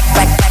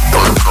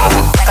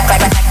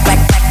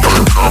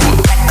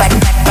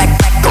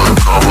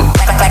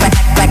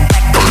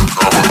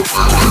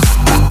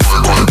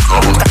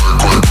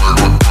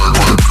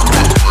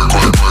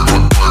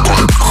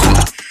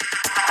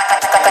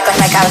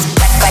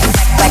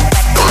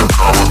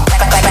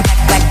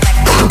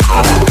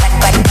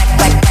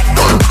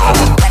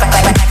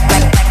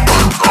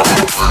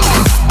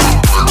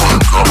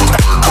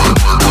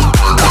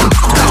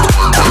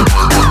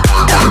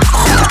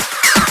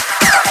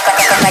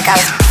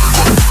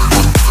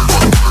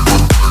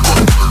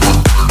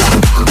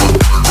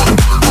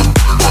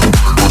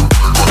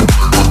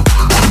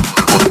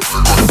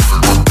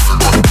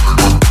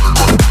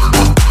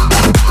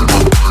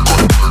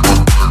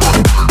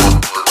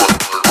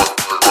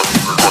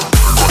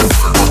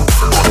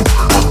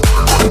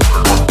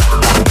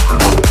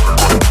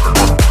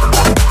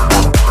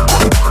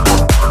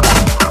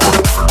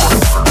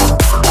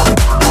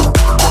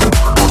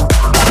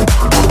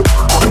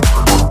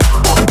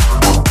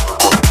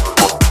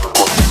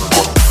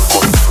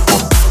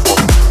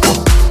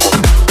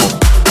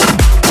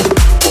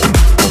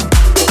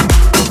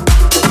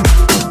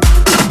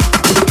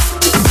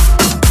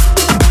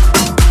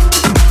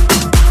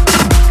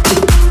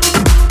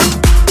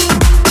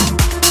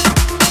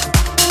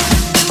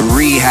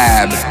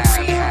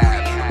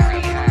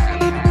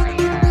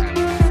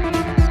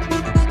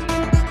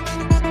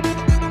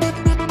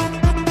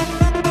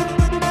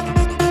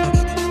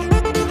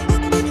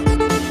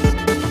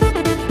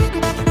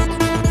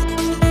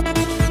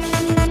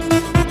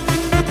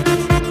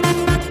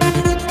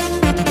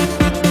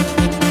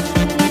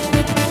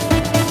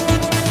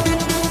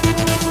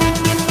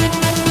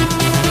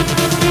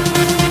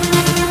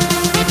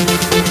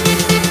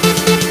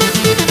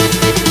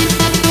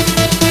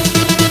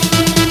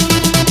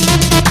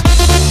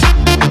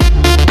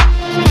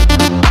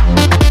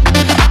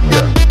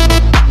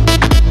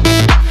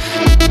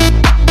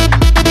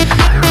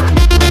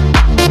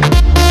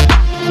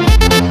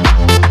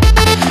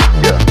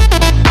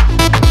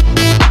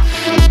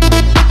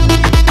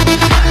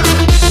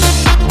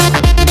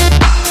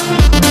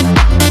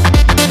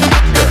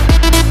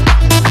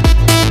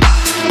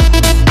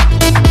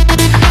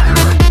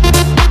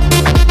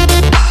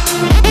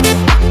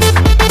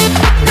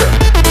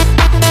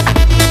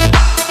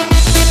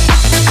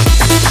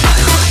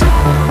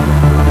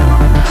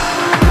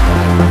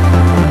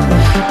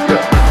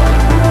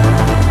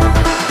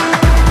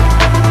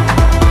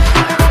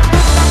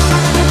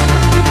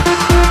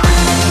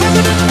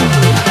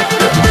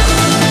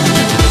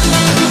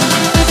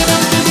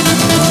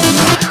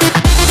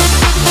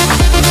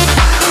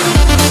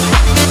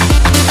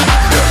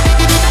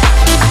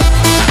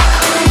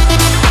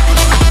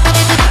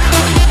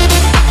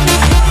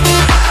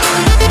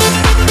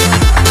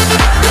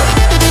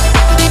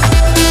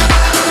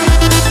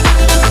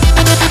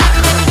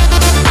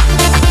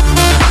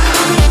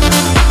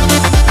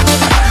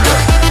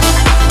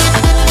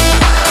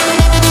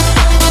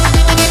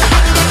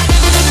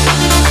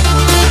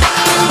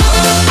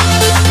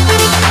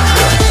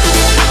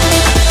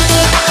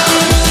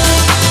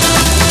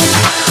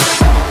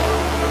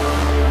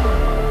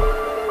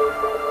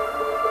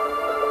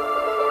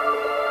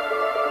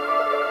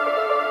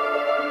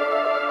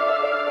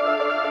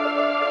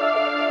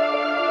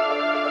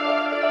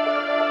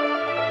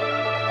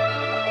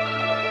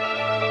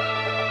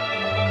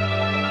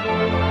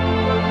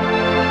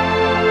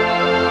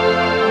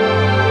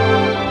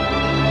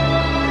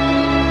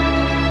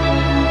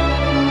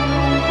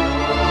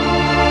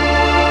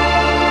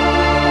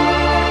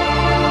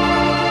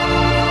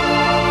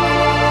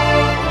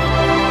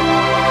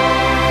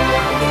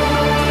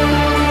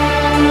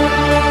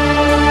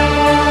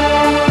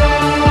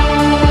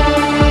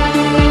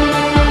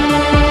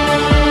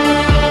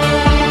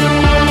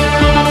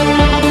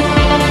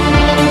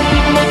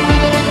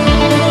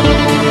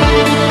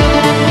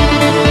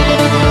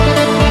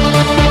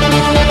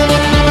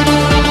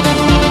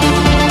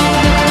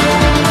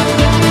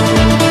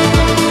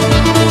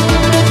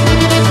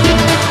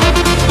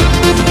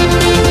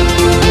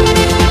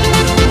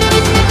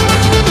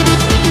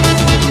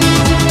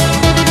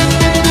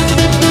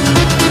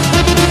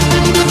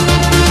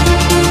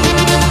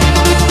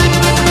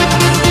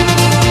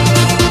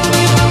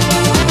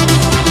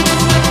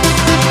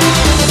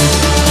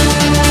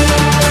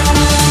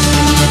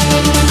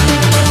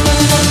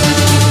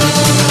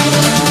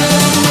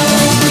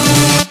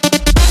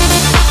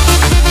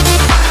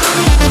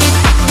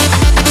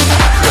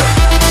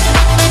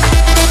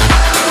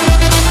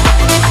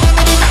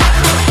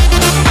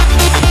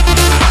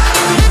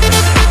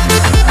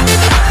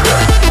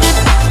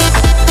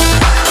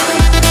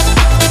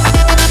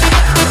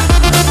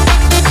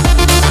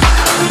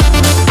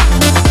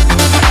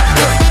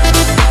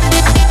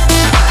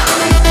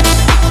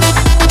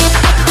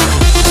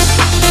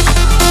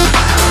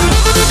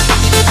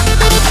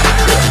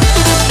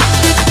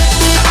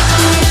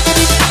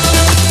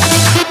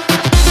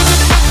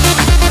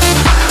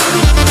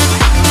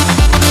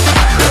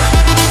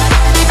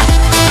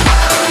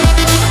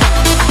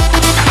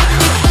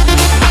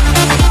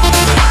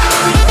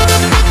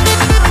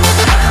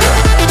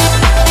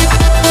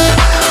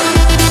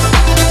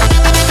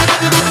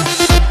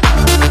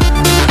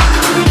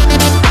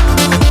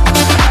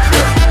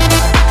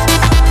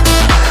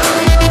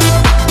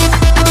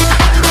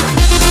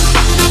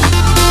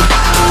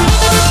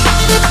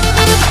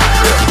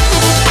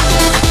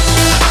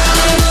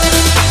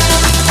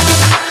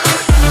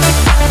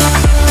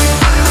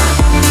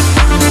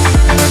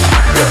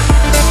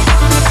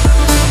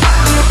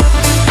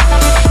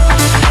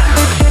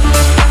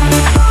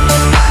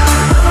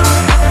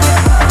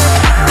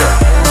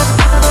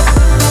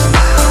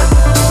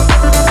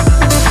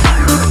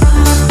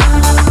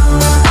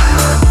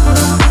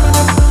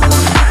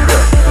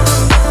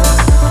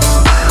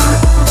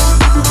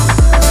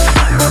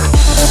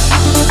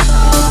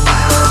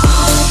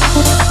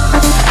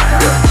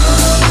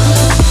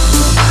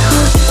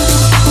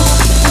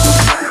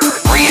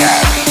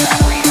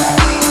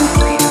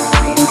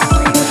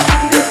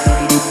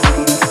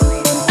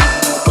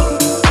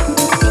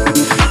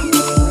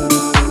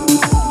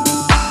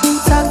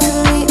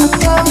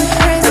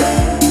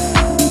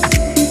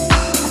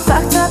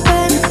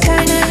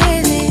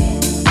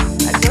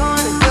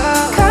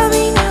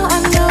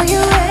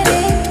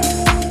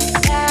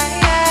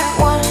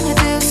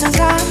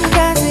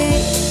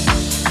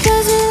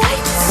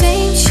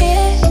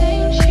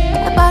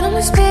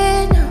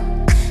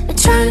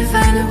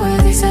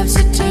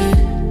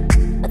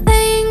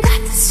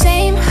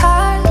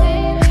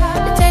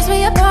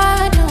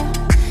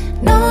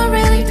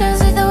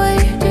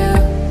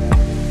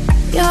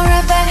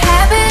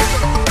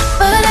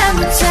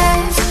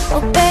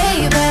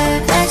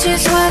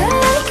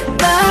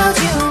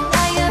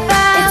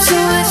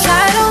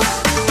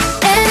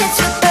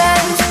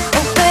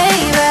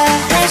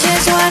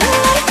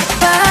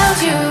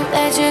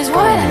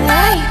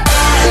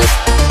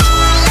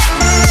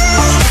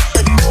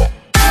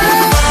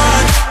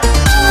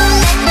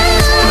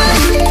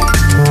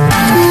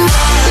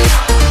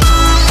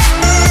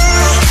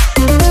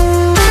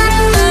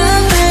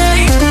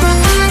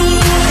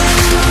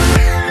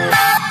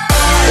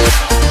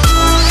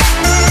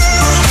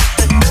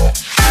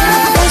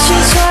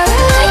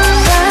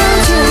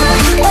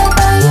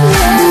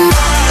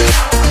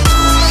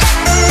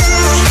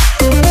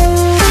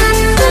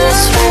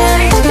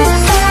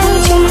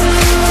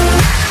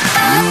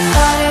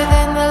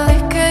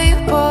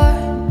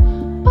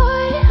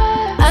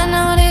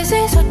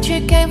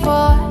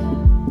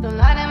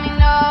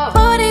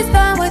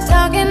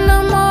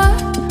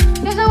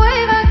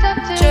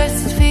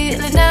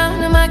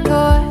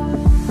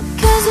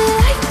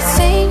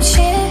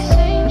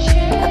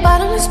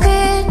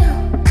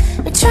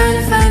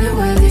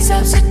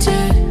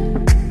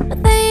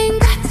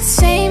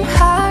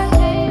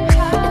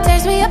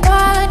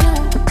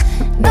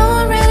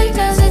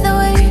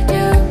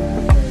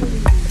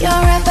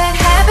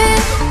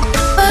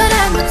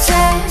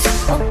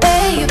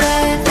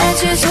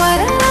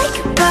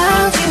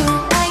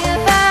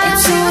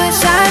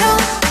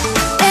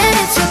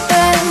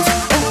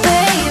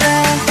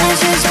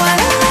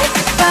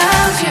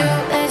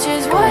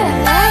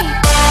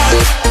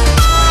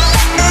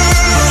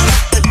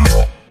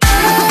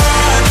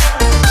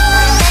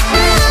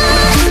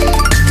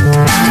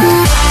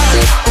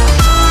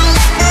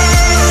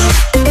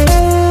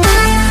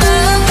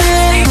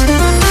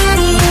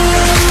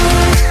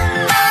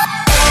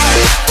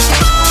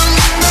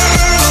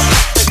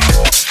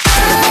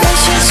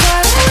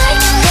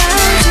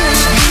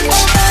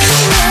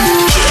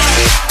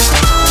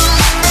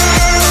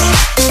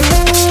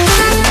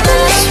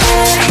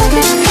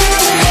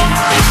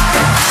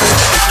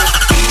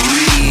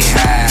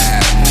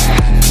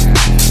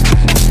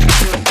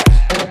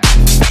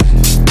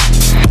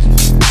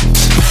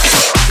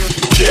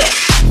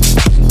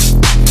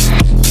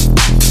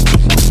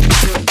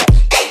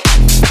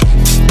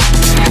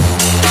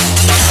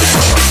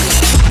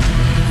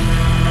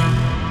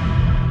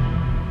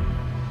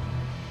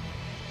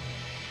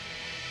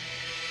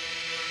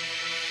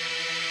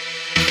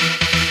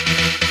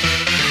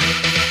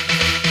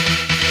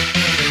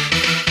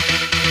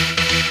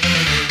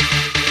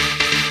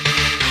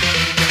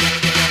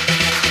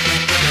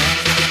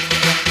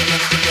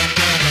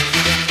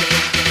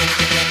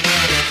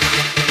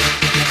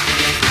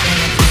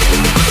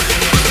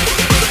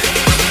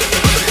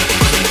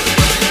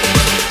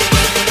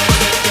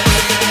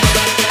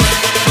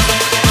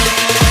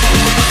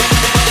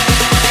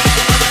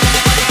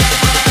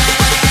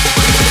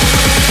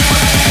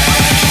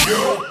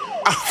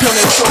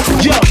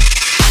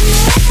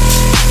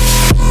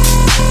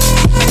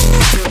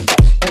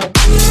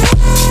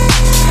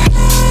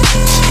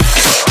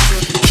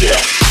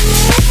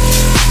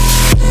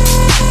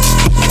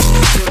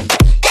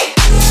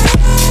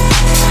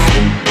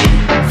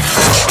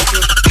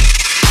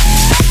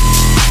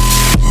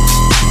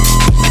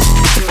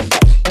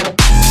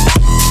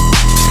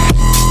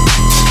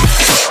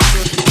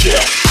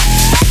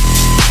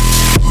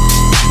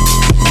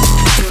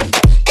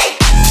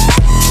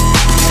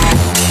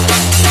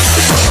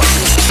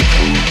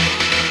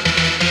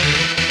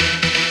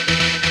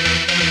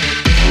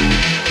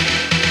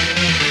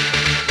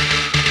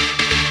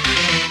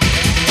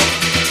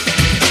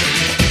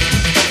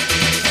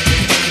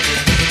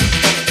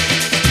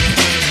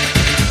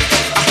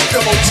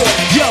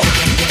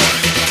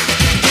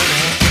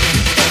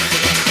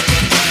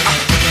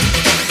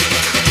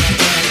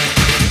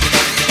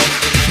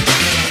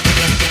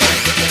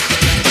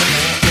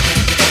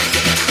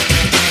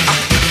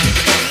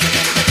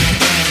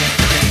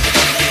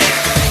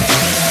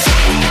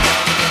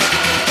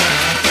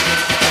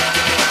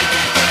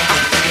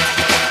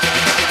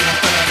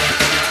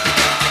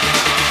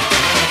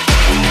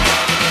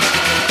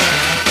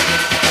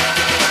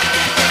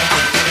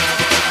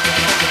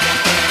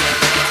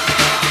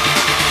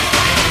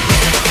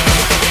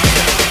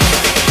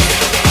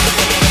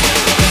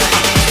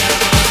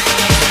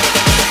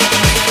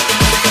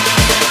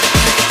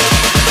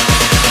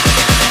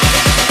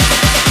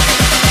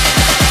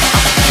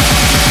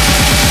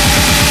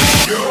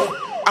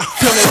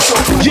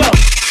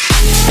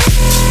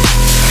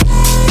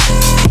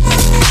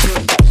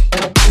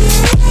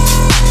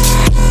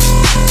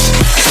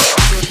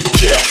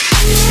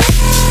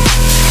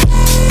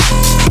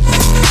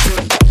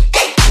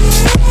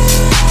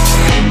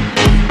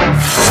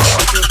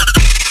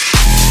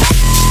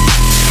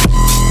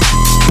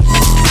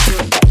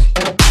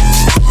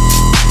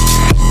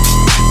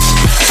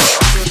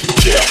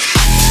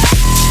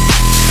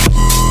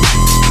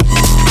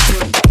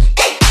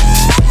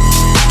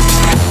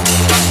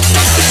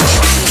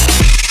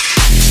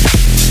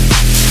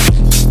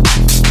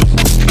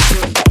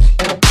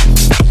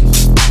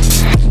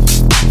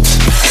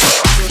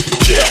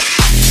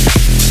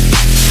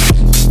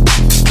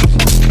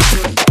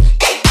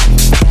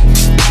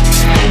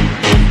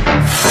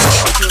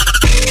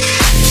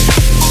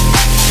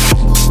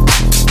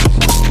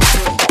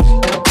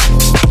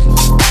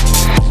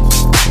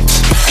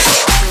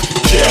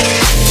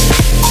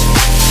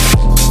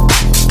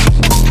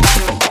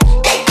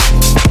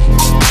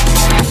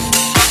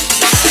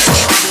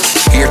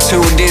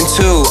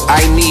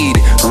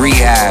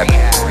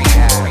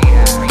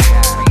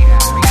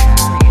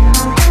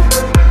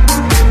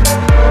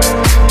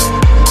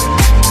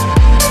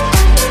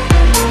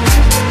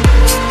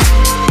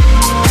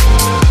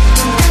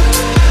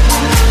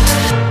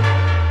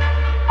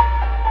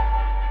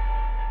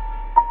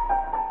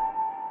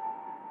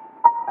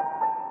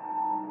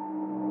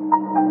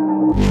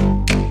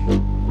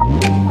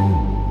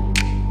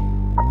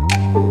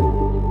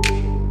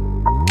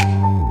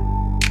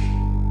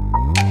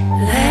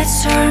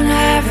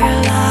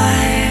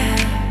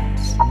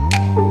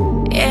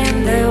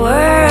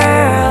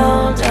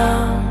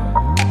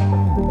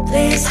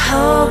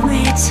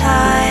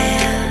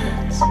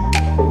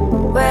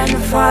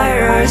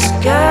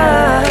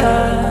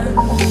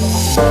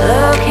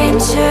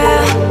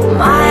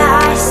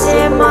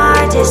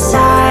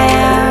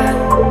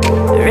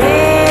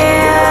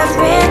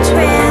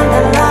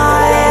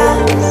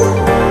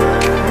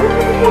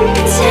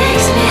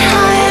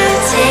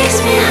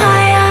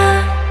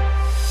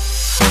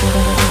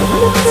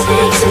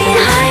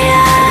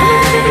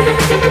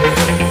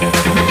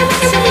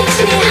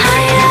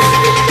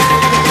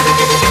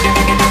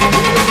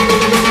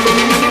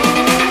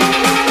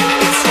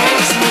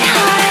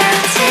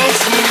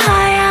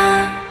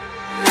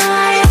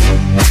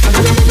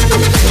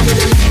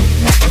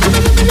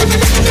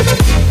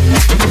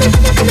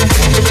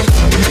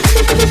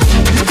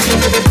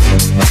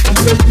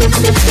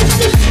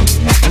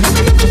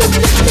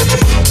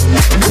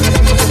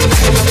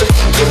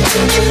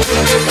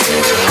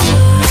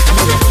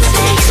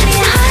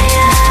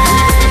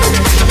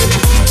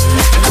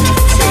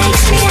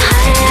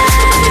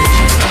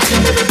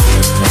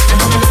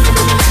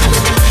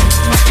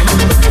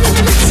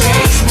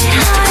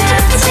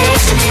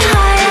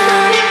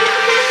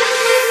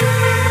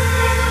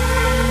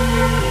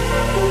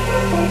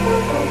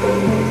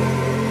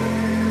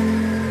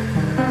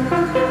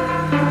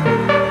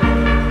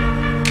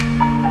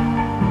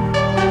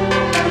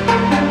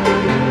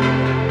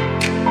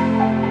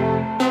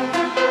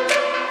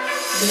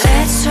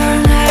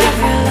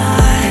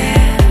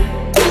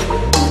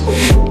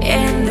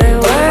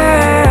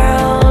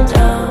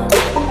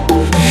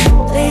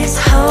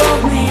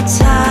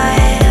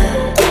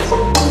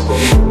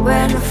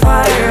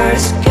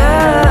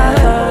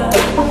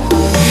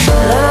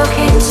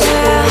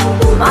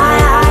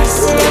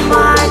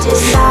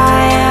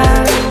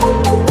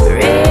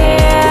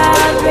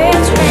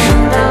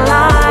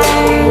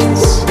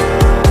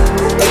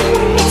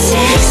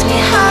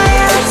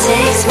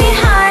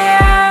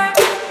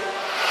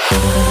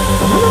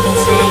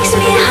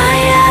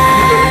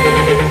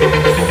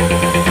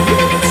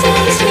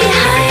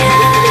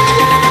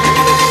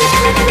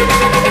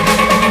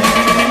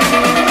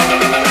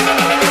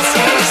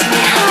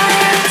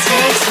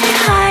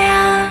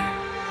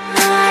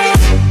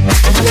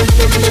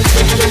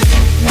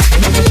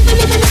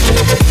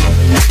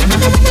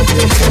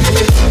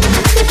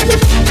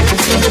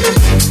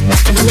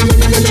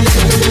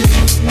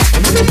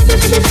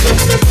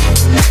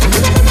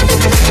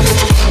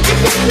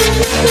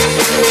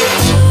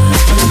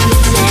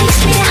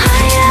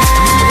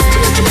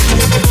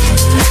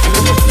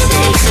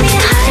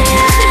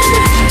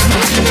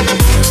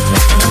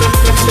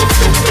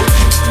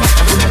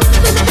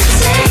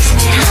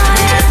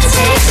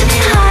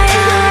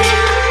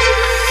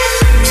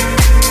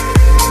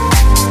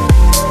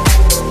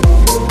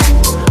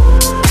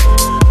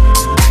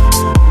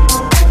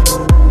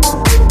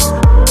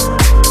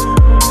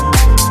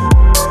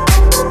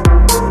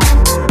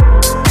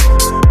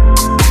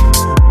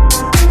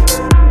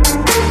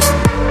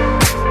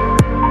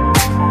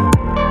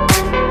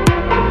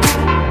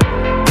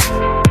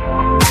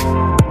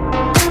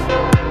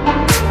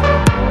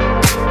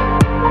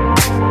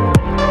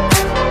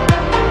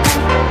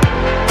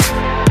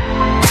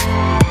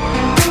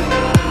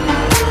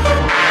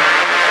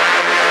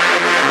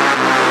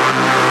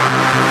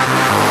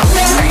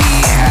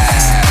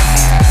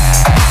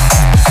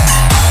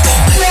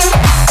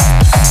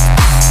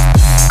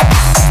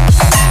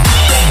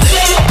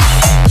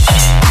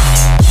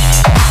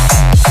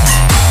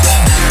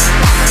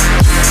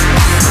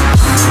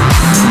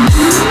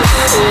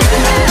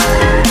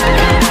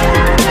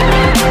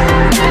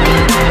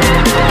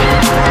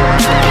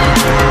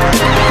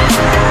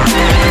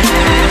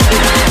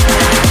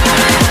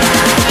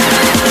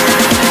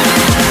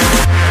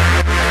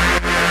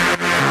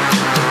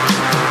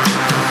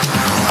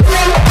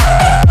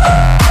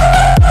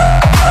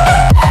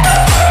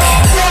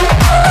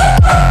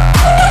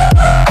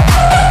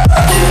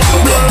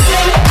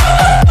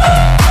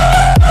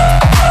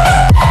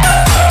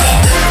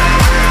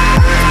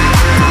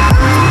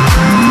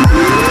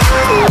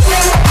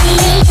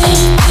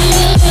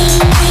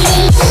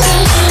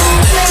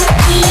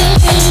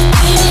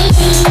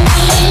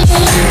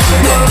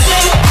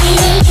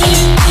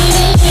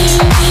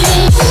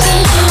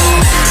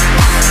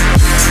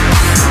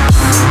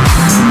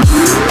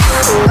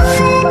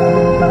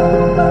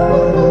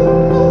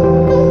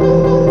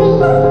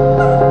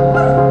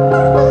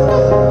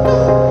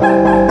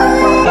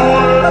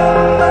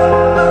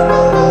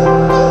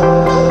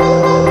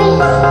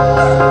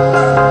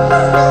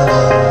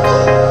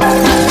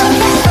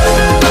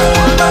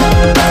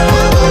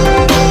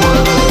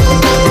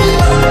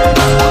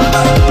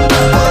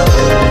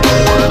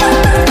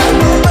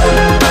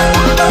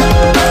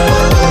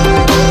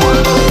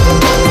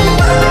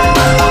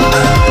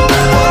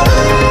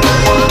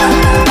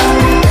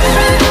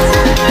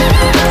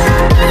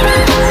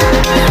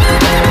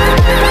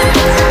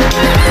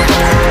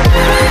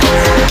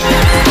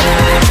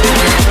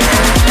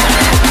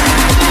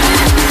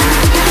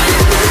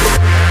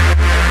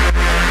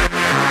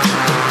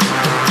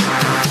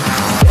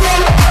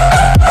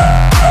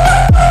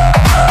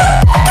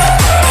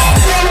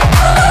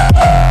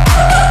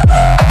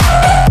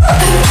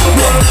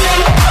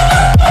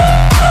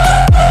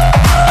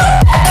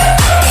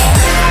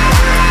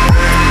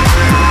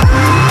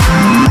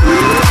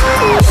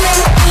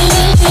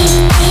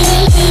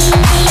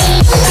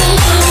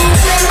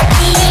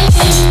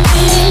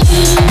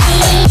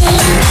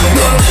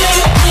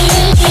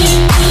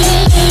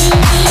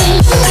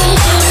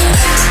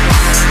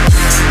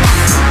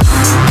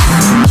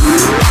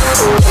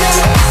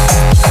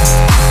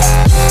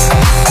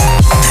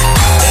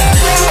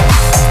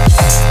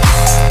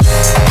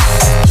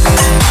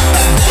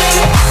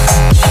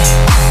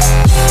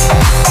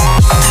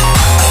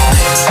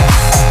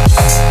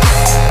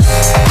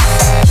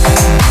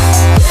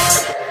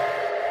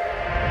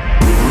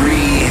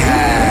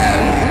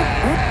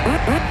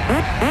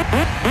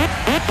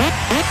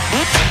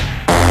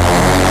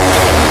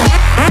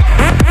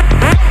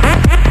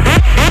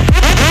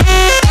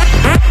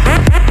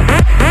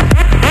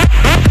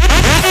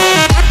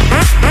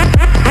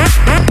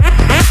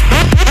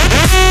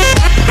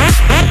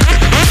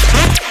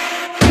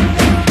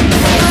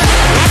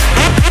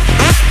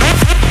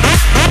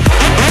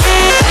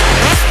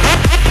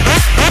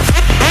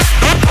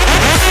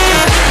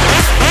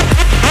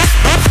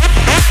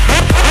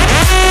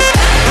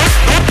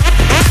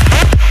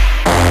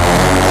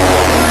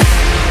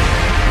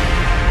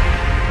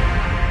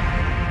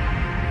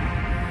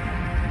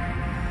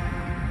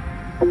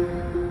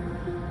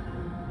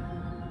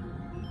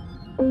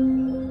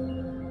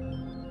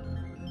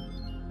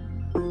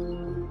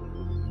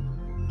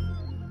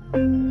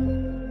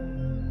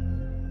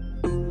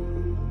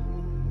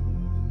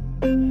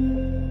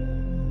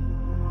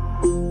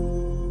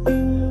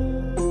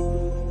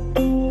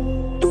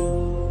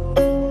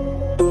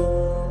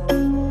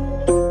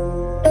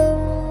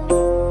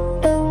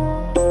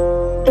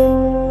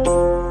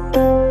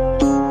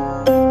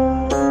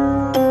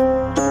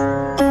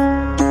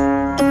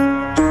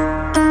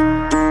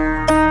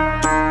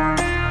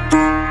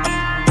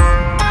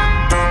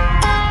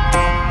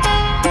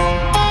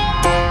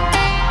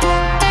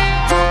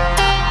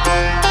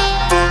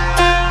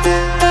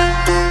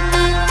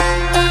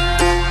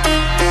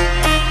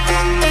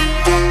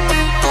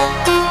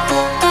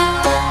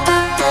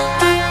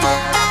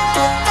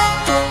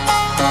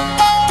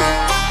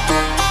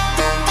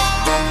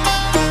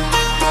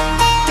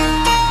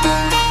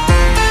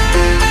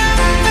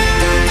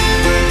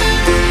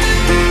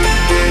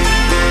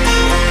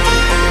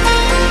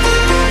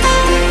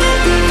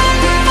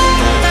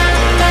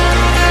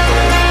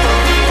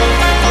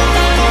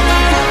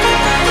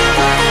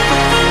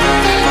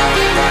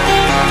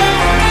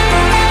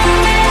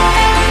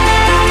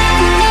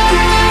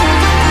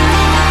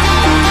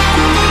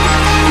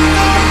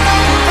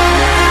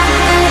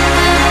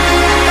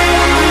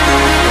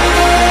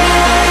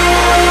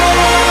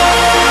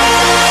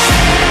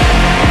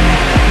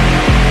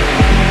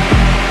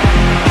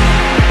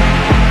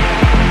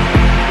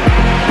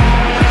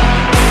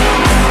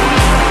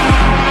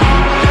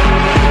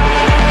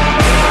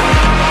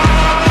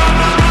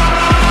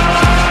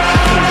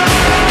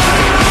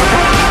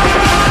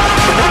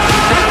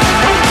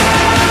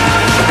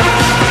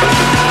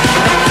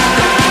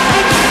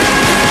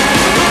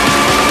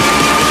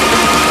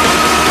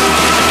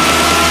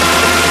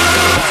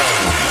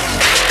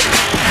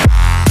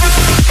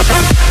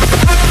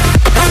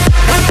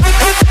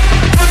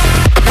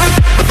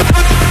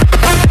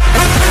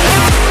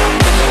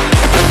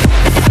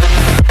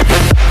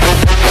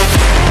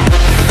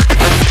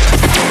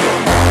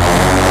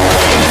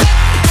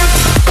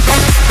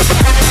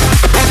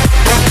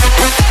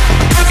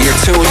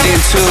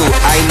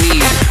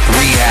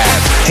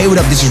what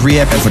up? This is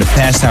Rehab, and for the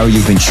past hour,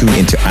 you've been tuned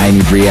into I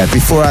Need Rehab.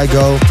 Before I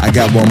go, I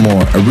got one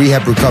more. A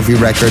Rehab recovery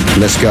record.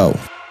 Let's go.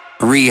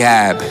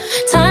 Rehab.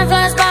 Time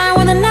flies by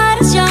when the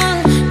night is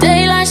young.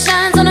 Daylight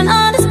shines on an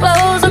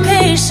undisclosed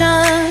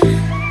location.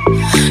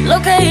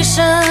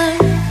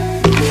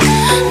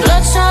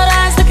 Bloodshot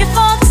eyes looking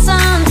for the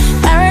sun.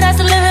 Paradise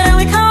to live in and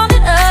we call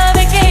it a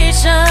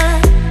vacation.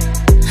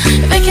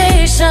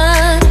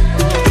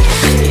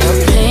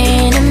 You're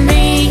painting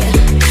me a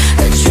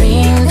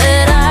dream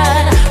that I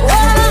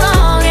wanna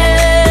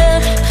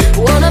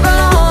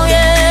belong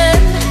in.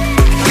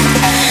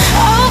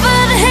 Over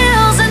the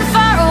hills and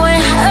far away,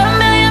 a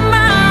million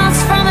miles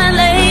from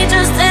LA,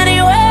 just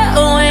anywhere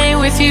away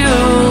with you.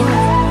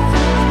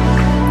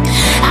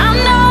 I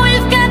know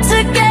we've got to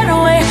get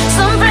away,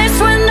 someplace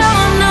where no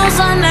one knows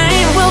our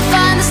name. We'll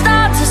find the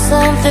start to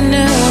something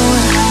new.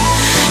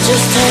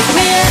 Just take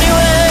me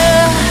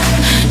anywhere,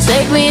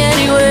 take me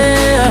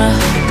anywhere,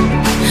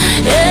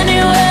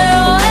 anywhere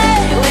away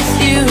with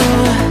you.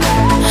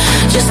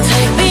 Just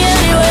take me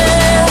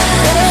anywhere,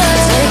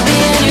 take me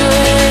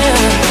anywhere,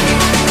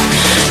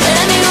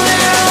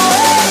 anywhere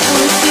away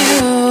with you.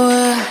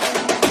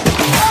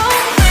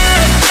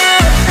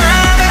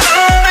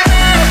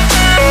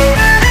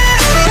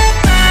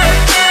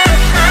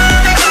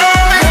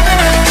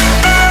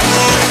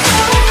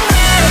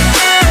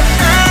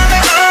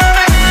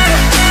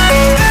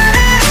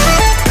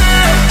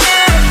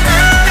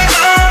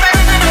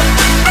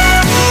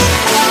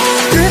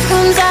 Earth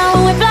comes out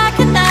when we're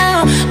blacking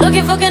out,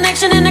 looking for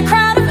connection in a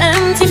crowd of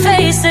empty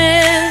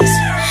faces,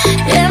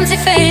 empty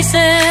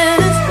faces.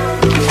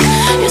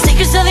 Your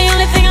secrets are the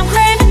only thing I'm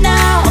craving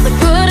now, all the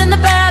good and the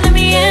bad in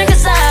me in,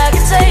 'cause I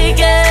can take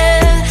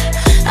it,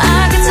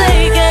 I can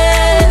take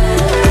it.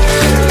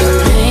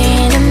 You're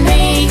painting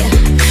me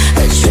a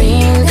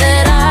dream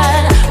that I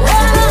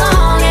wanna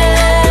belong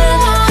in.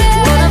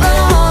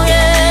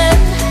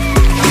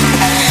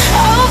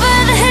 Over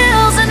the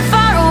hills and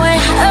far away,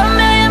 a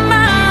million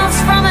miles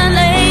from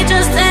LA,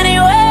 just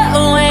anywhere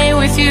away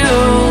with you.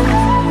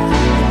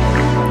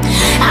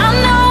 I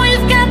know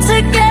we've got to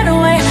get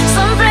away,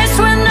 someplace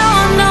where no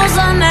one knows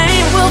our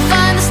name. We'll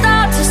find the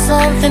start to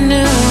something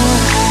new.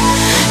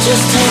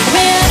 Just take me